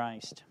Jesus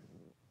Christ.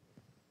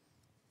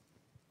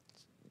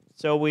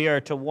 So we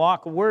are to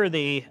walk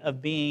worthy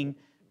of being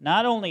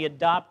not only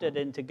adopted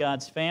into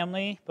God's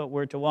family, but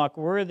we're to walk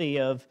worthy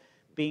of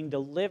being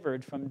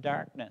delivered from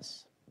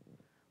darkness.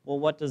 Well,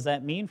 what does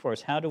that mean for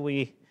us? How do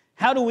we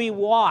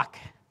walk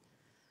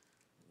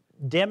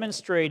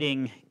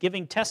demonstrating,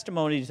 giving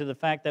testimony to the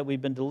fact that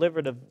we've been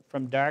delivered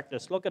from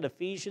darkness? Look at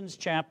Ephesians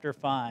chapter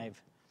 5.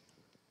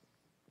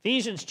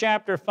 Ephesians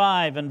chapter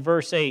 5 and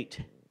verse 8.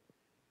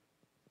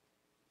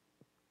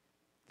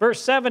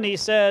 Verse 7, he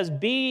says,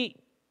 be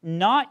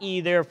not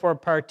ye therefore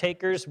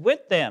partakers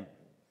with them.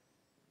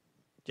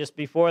 Just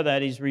before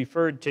that, he's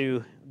referred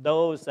to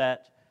those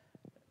that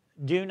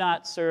do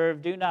not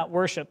serve, do not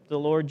worship the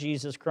Lord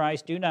Jesus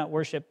Christ, do not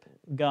worship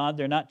God.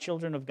 They're not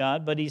children of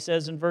God. But he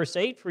says in verse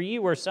 8, for ye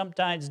were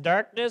sometimes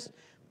darkness,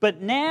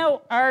 but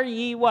now are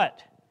ye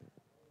what?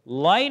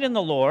 Light in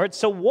the Lord.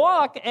 So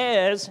walk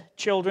as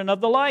children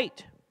of the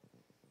light.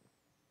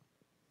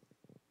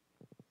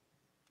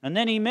 And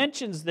then he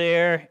mentions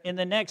there in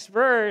the next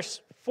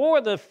verse,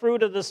 for the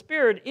fruit of the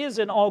Spirit is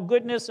in all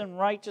goodness and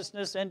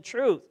righteousness and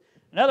truth.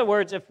 In other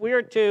words, if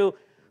we're to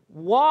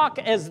walk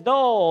as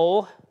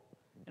though,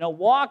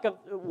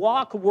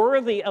 walk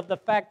worthy of the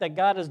fact that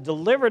God has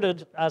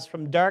delivered us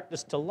from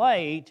darkness to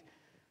light,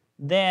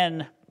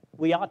 then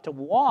we ought to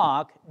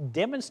walk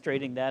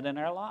demonstrating that in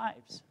our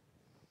lives.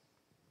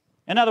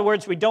 In other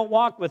words, we don't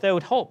walk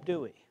without hope,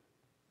 do we?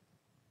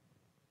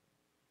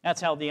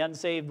 That's how the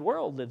unsaved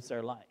world lives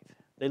their life.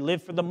 They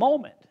live for the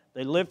moment.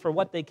 They live for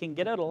what they can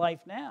get out of life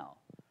now.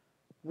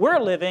 We're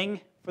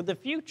living for the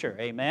future,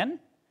 amen?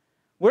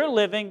 We're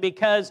living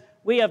because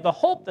we have the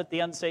hope that the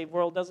unsaved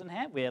world doesn't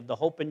have. We have the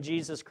hope in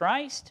Jesus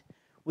Christ.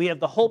 We have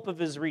the hope of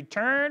His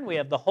return. We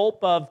have the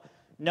hope of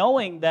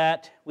knowing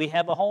that we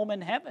have a home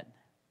in heaven.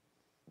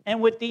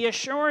 And with the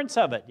assurance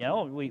of it,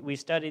 we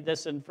studied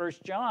this in 1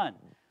 John.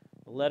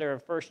 The letter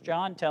of 1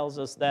 John tells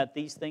us that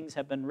these things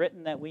have been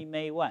written that we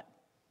may what?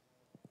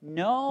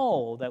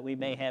 Know that we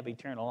may have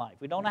eternal life.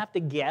 We don't have to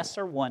guess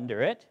or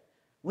wonder it.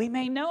 We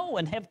may know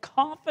and have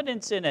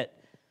confidence in it.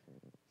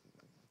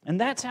 And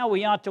that's how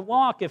we ought to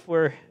walk if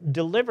we're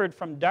delivered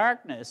from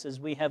darkness, is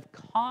we have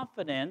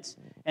confidence,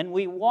 and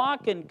we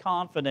walk in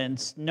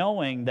confidence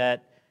knowing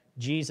that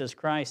Jesus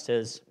Christ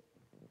has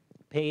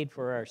paid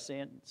for our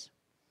sins.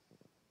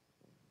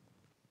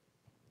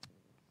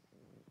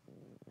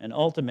 And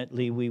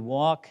ultimately, we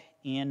walk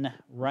in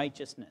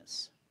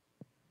righteousness.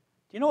 Do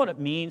you know what it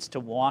means to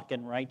walk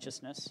in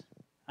righteousness?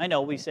 I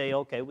know we say,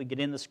 okay, we get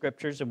in the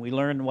Scriptures and we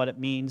learn what it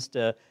means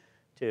to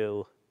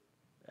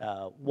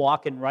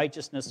walk in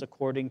righteousness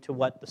according to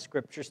what the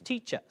Scriptures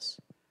teach us.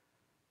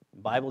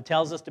 The Bible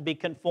tells us to be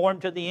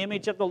conformed to the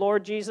image of the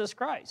Lord Jesus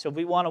Christ. So if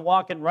we want to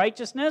walk in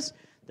righteousness,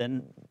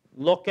 then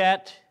look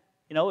at,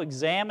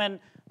 examine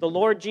the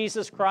Lord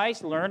Jesus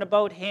Christ, learn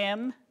about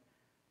Him,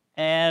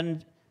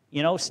 and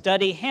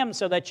study Him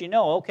so that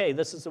okay,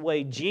 this is the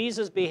way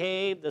Jesus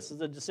behaved, this is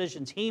the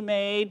decisions He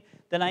made,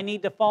 then I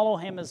need to follow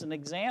Him as an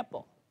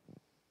example.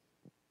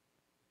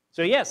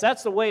 So yes,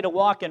 that's the way to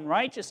walk in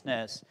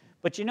righteousness,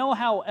 but you know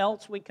how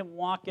else we can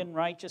walk in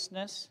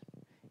righteousness?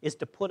 Is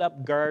to put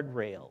up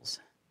guardrails.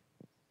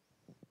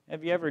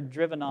 Have you ever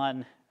driven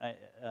on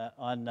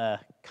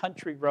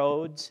country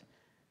roads,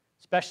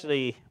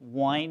 especially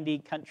windy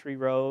country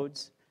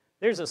roads?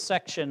 There's a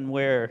section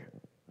where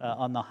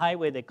on the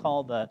highway they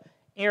call the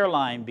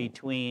airline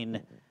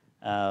between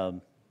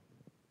Calais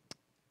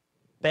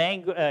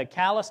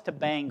to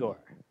Bangor.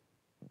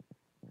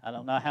 I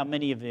don't know how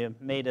many of you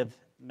may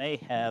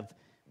have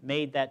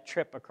made that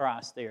trip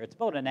across there. It's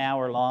about an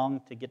hour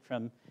long to get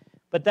from,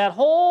 but that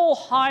whole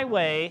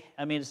highway,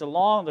 there's a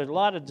lot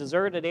of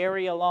deserted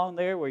area along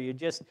there where you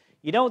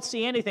don't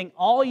see anything.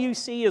 All you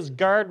see is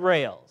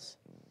guardrails.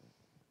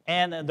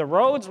 And the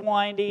road's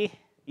windy,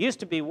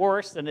 used to be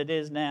worse than it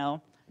is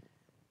now.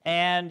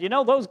 And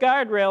those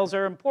guardrails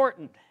are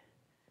important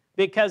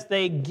because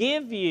they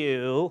give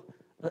you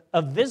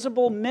a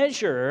visible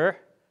measure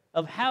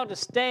of how to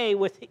stay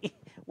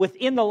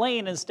within the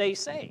lane and stay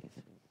safe.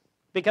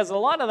 Because a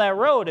lot of that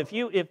road,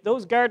 if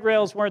those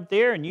guardrails weren't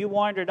there and you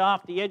wandered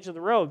off the edge of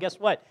the road, guess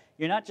what?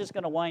 You're not just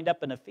going to wind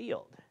up in a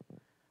field.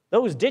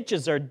 Those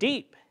ditches are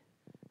deep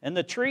and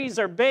the trees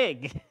are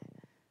big,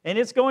 and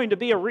you're going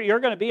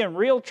to be in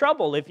real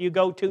trouble if you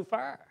go too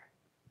far.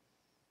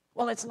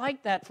 Well, it's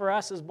like that for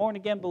us as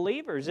born-again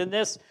believers. In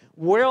this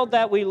world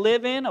that we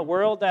live in, a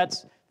world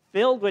that's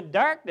filled with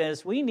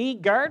darkness, we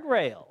need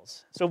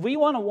guardrails. So if we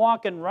want to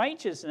walk in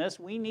righteousness,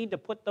 we need to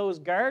put those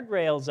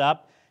guardrails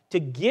up to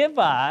give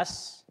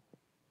us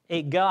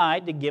a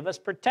guide, to give us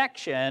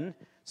protection,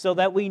 so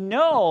that we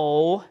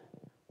know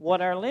what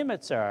our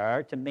limits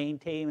are to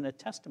maintain a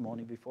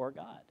testimony before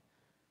God.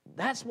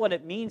 That's what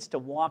it means to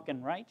walk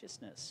in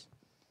righteousness,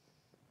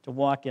 to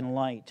walk in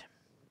light.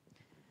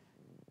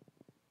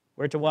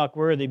 We're to walk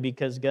worthy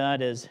because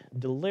God has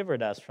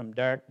delivered us from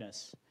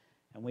darkness,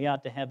 and we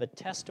ought to have a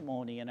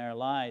testimony in our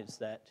lives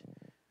that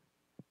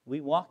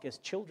we walk as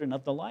children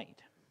of the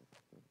light.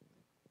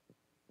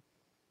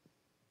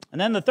 And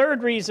then the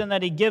third reason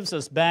that he gives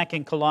us back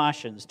in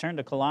Colossians, turn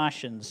to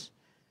Colossians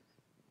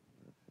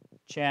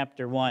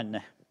chapter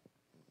 1.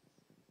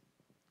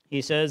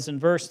 He says in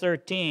verse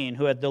 13,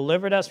 who hath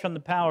delivered us from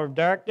the power of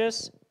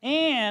darkness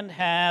and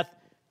hath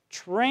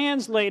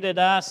translated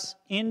us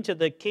into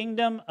the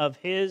kingdom of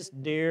his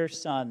dear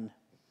Son.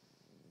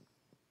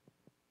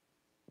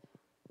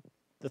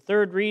 The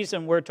third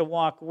reason we're to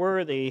walk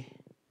worthy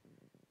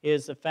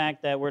is the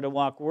fact that we're to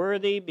walk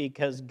worthy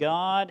because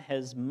God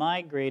has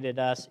migrated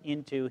us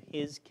into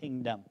his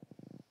kingdom.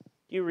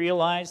 Do you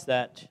realize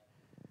that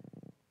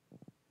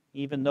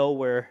even though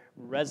we're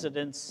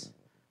residents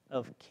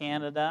of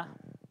Canada,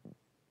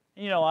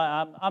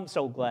 I'm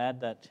so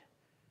glad that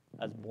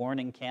I was born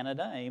in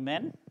Canada,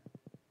 amen?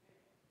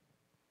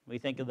 We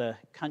think of the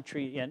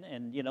country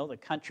and the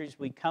countries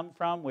we come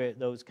from, where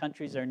those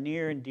countries are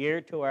near and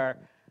dear to our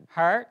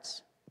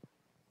hearts.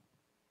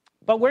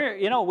 But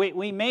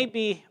we may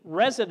be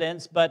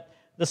residents, but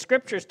the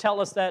scriptures tell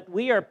us that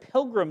we are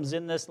pilgrims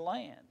in this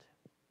land.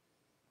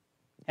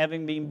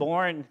 Having been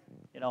born,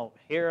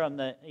 here on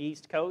the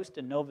East Coast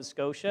in Nova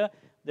Scotia,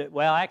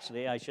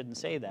 actually, I shouldn't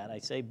say that. I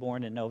say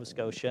born in Nova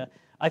Scotia.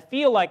 I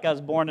feel like I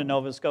was born in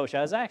Nova Scotia.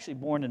 I was actually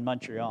born in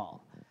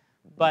Montreal.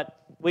 But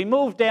we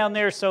moved down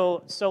there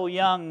so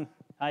young.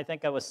 I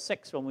think I was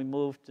 6 when we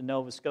moved to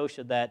Nova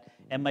Scotia,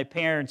 and my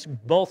parents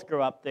both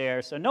grew up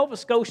there. So Nova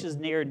Scotia is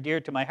near and dear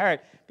to my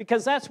heart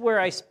because that's where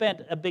I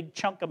spent a big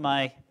chunk of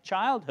my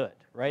childhood,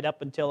 right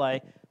up until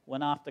I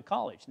went off to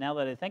college. Now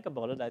that I think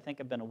about it, I think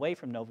I've been away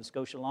from Nova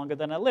Scotia longer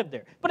than I lived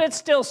there. But it's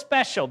still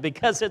special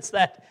because it's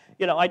that,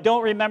 I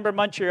don't remember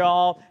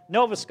Montreal.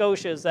 Nova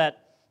Scotia is that,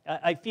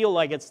 I feel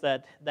like it's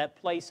that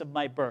place of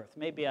my birth.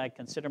 Maybe I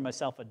consider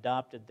myself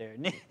adopted there.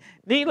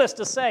 Needless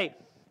to say,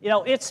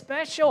 it's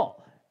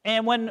special.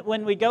 And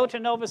when we go to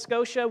Nova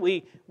Scotia,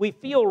 we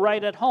feel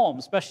right at home,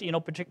 especially,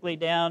 particularly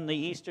down the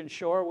eastern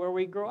shore where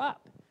we grew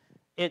up.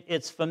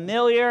 It's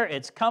familiar,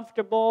 it's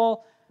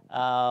comfortable,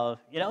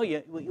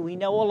 we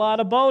know a lot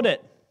about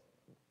it.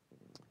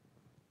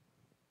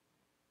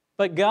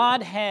 But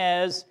God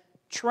has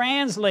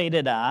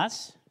translated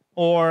us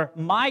or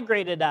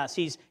migrated us.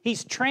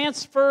 He's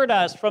transferred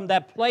us from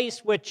that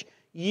place which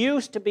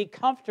used to be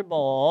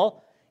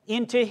comfortable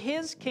into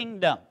His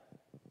kingdom.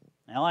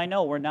 Now, I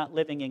know we're not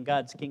living in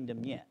God's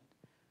kingdom yet,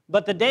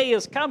 but the day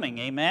is coming,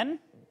 amen?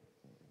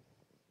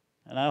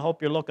 And I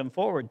hope you're looking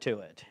forward to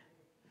it.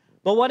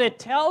 But what it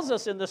tells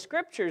us in the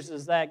Scriptures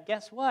is that,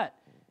 guess what?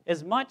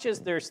 As much as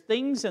there's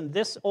things in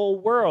this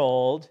old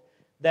world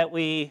that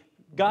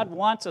God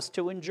wants us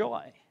to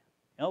enjoy.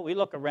 We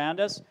look around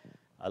us.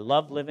 I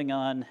love living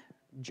on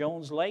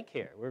Jones Lake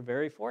here. We're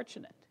very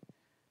fortunate.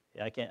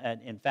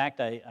 In fact,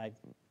 I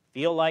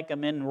feel like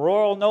I'm in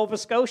rural Nova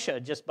Scotia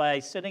just by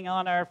sitting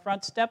on our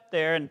front step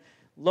there and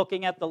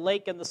looking at the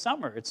lake in the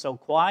summer. It's so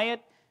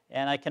quiet,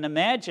 and I can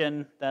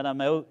imagine that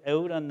I'm out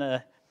in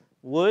the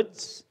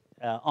woods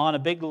on a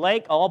big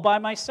lake all by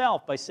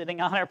myself by sitting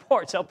on our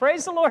porch. So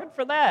praise the Lord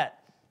for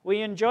that.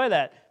 We enjoy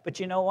that. But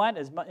you know what?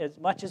 As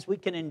much as we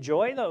can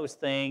enjoy those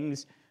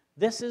things,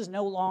 this is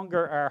no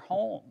longer our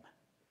home.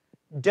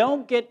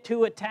 Don't get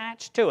too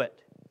attached to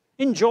it.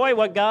 Enjoy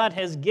what God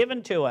has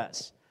given to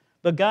us.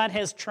 But God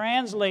has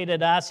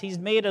translated us. He's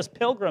made us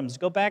pilgrims.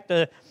 Go back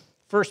to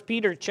 1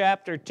 Peter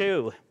chapter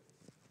 2.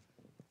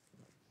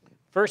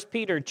 1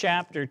 Peter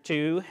chapter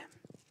 2.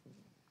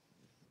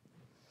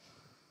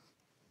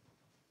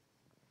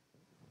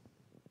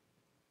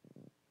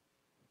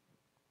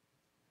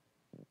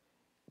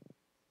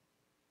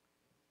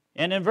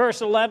 And in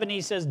verse 11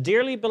 he says,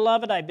 "Dearly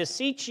beloved, I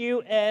beseech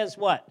you as"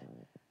 what?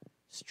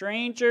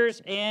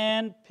 "Strangers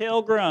and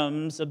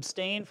pilgrims,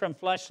 abstain from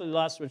fleshly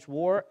lusts which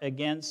war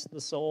against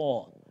the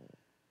soul."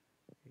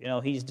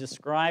 He's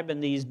describing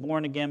these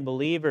born-again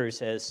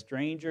believers as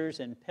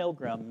strangers and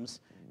pilgrims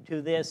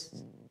to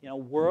this,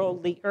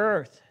 worldly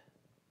earth.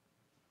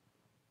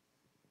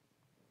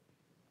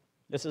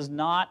 This is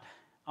not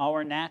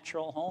our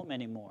natural home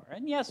anymore.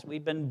 And yes,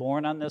 we've been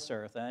born on this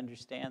earth. I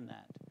understand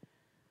that.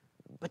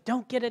 But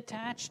don't get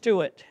attached to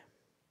it.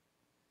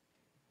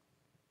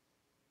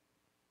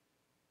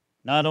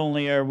 Not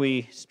only are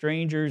we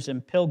strangers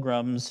and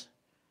pilgrims,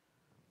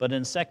 but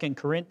in 2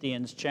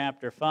 Corinthians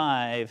chapter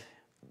 5,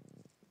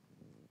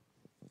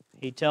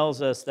 he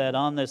tells us that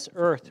on this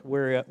earth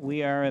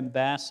we are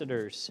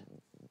ambassadors.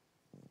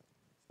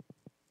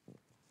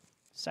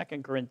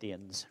 2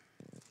 Corinthians.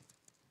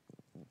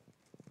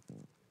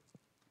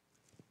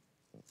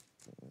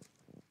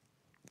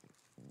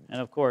 And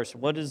of course,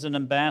 what is an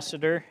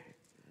ambassador?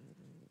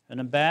 An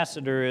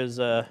ambassador is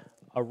a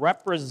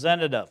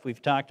representative.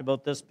 We've talked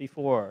about this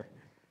before.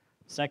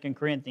 2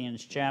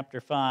 Corinthians chapter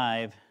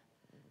 5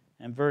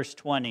 and verse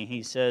 20,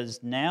 he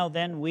says, "Now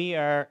then we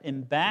are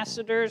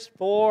ambassadors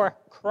for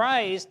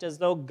Christ, as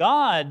though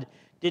God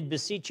did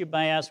beseech you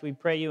by us. We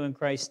pray you in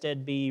Christ's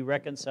stead be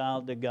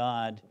reconciled to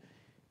God."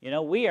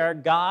 We are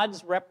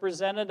God's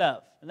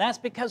representative. And that's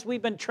because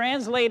we've been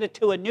translated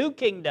to a new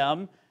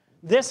kingdom.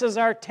 This is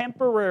our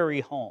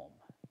temporary home.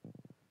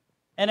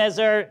 And as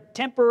our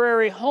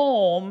temporary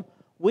home,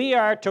 we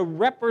are to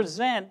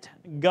represent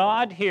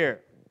God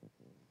here.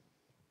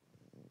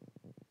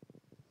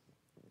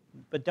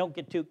 But don't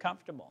get too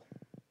comfortable.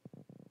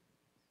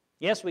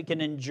 Yes, we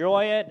can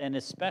enjoy it, and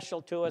it's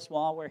special to us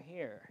while we're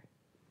here.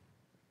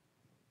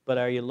 But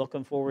are you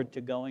looking forward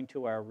to going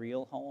to our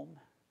real home,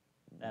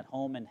 that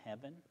home in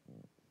heaven,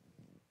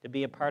 to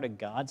be a part of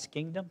God's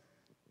kingdom?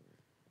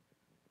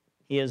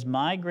 He has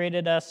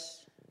migrated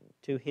us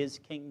to His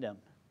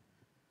kingdom.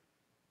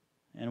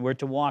 And we're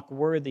to walk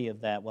worthy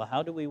of that. Well,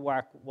 how do we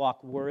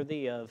walk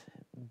worthy of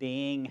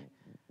being,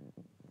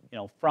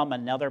 from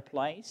another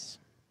place?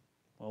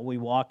 Well, we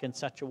walk in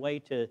such a way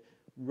to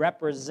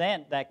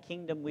represent that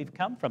kingdom we've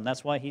come from.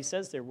 That's why he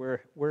says there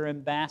we're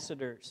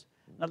ambassadors.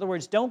 In other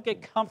words, don't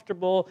get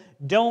comfortable.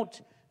 Don't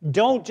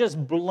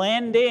just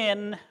blend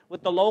in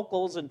with the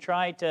locals and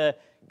try to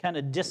kind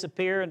of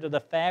disappear into the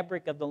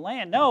fabric of the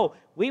land. No,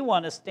 we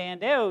want to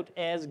stand out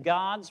as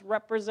God's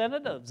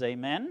representatives.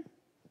 Amen?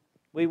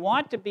 We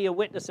want to be a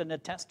witness and a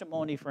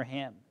testimony for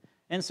Him.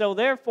 And so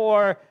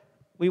therefore,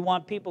 we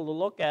want people to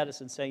look at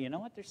us and say, you know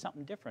what, there's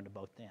something different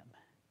about them.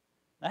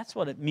 That's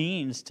what it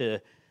means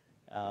to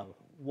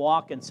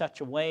walk in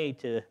such a way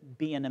to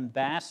be an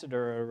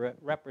ambassador or a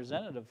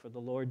representative for the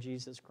Lord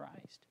Jesus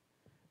Christ,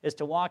 is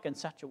to walk in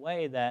such a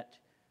way that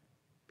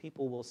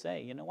people will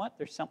say, you know what,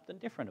 there's something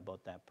different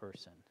about that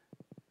person.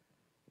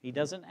 He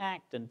doesn't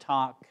act and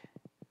talk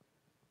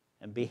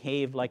and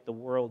behave like the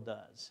world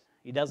does.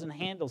 He doesn't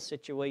handle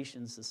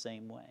situations the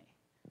same way.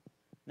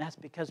 And that's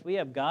because we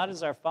have God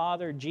as our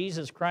Father,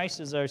 Jesus Christ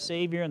as our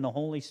Savior, and the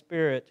Holy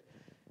Spirit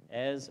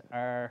as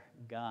our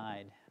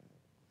guide.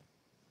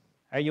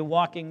 Are you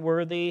walking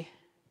worthy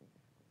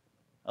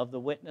of the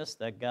witness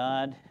that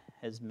God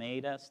has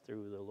made us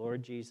through the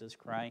Lord Jesus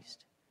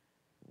Christ?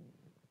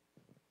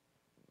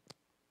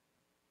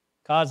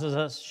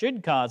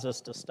 Should cause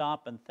us to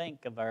stop and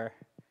think of our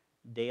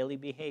daily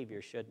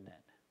behavior, shouldn't it?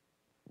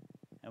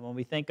 And when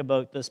we think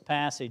about this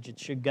passage, it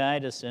should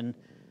guide us in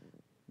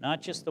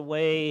not just the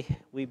way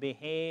we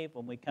behave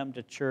when we come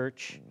to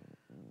church,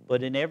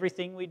 but in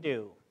everything we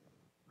do.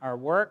 Our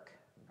work,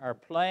 our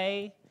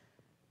play,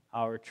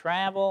 our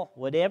travel,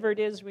 whatever it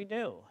is we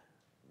do.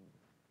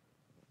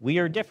 We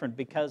are different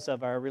because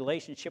of our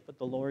relationship with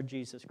the Lord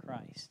Jesus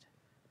Christ.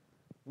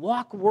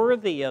 Walk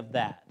worthy of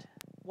that.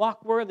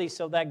 Walk worthy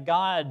so that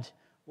God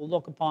will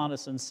look upon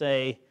us and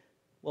say,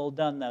 "Well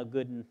done, thou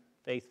good and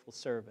faithful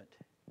servant.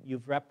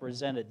 You've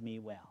represented me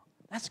well."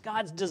 That's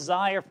God's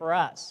desire for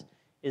us.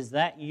 Is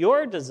that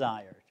your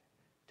desire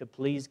to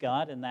please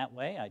God in that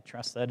way? I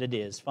trust that it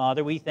is.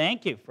 Father, we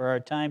thank you for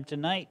our time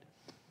tonight.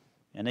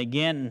 And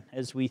again,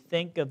 as we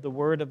think of the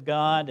Word of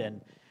God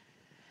and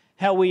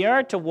how we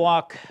are to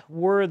walk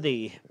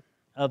worthy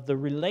of the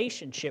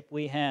relationship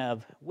we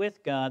have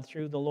with God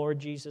through the Lord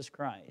Jesus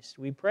Christ,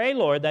 we pray,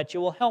 Lord, that you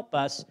will help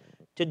us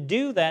to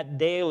do that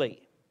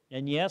daily.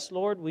 And yes,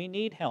 Lord, we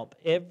need help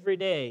every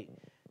day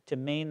to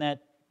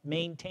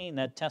maintain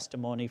that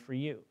testimony for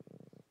you,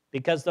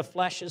 because the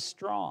flesh is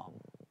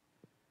strong.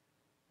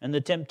 And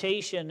the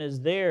temptation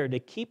is there to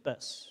keep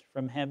us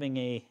from having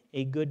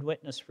a good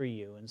witness for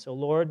you. And so,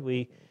 Lord,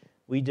 we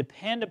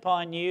depend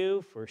upon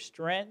you for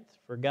strength,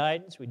 for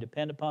guidance. We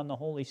depend upon the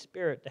Holy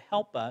Spirit to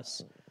help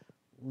us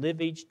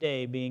live each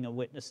day being a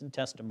witness and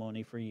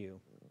testimony for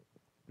you.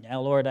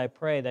 Now, Lord, I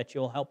pray that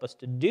you'll help us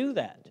to do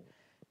that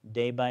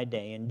day by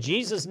day. In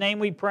Jesus' name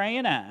we pray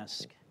and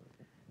ask.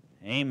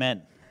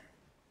 Amen.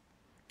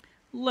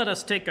 Let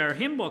us take our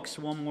hymn books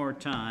one more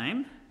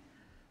time,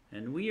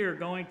 and we are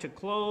going to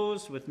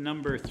close with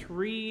number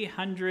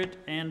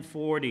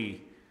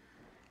 340.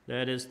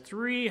 That is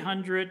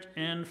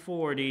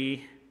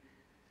 340,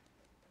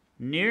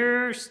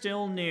 Nearer,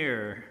 Still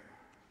Nearer.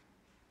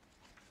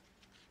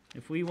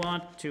 If we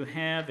want to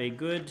have a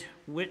good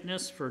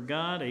witness for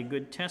God, a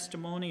good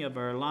testimony of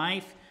our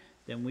life,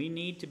 then we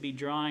need to be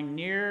drawing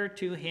nearer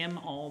to him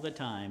all the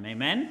time.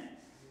 Amen?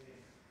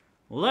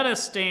 Let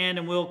us stand,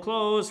 and we'll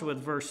close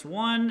with verse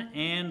 1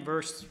 and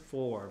verse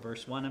 4.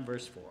 Verse 1 and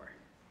verse 4.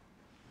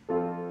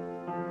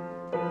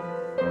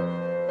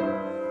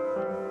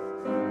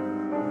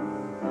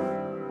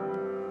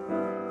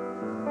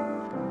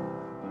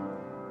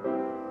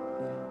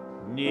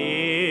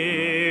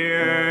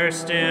 Near,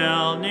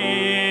 still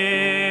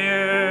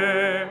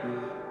near,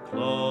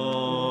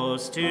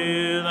 close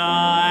to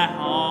thy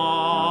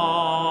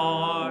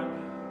heart,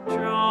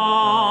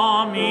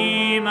 draw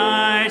me,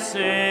 my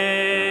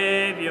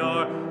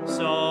Savior,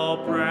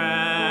 so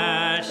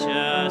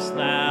precious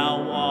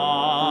thou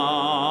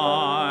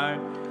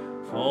art.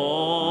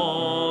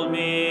 Fold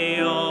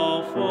me,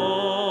 oh,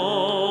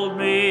 fold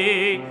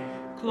me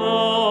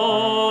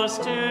close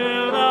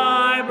to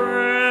thy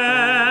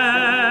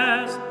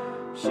breast,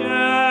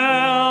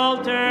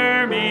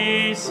 shelter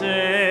me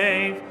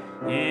safe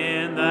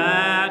in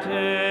that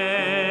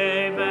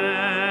haven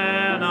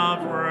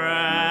of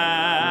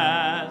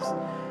rest.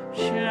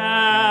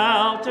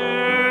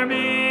 Shelter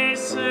me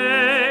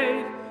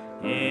safe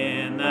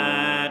in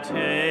that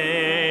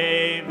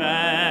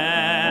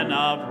haven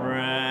of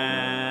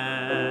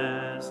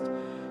rest.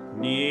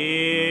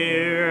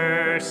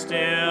 Near,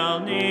 still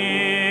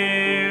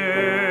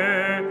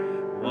near,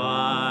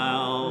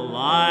 while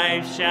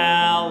life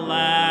shall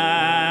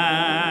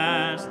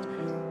last,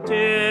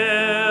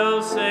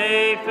 till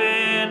safe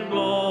in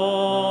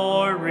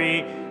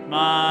glory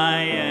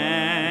my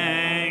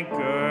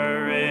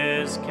anchor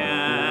is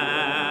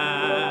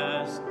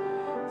cast.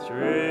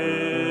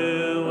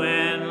 Through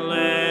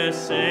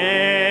endless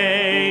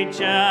ages,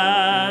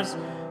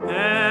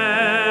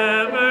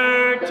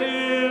 ever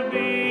to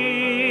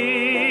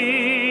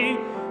be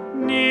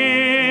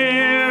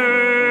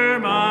near,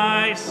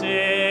 my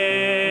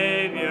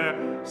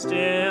Savior,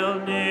 still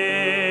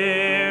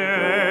nearer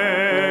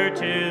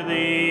to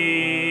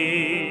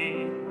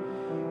thee.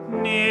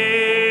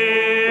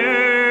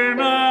 Near,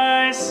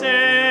 my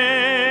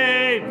Savior,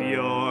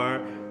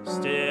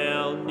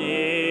 still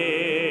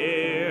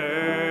nearer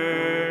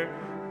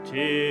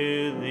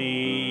to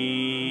thee.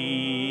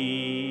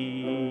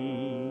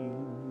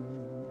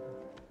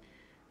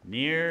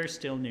 Near,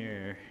 still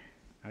nearer.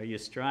 Are you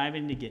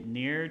striving to get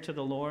nearer to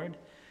the Lord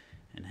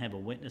and have a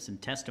witness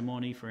and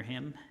testimony for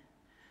him?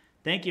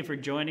 Thank you for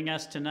joining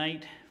us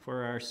tonight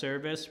for our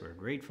service. We're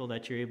grateful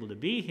that you're able to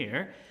be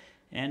here.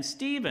 And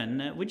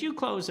Stephen, would you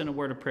close in a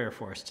word of prayer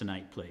for us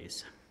tonight,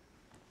 please?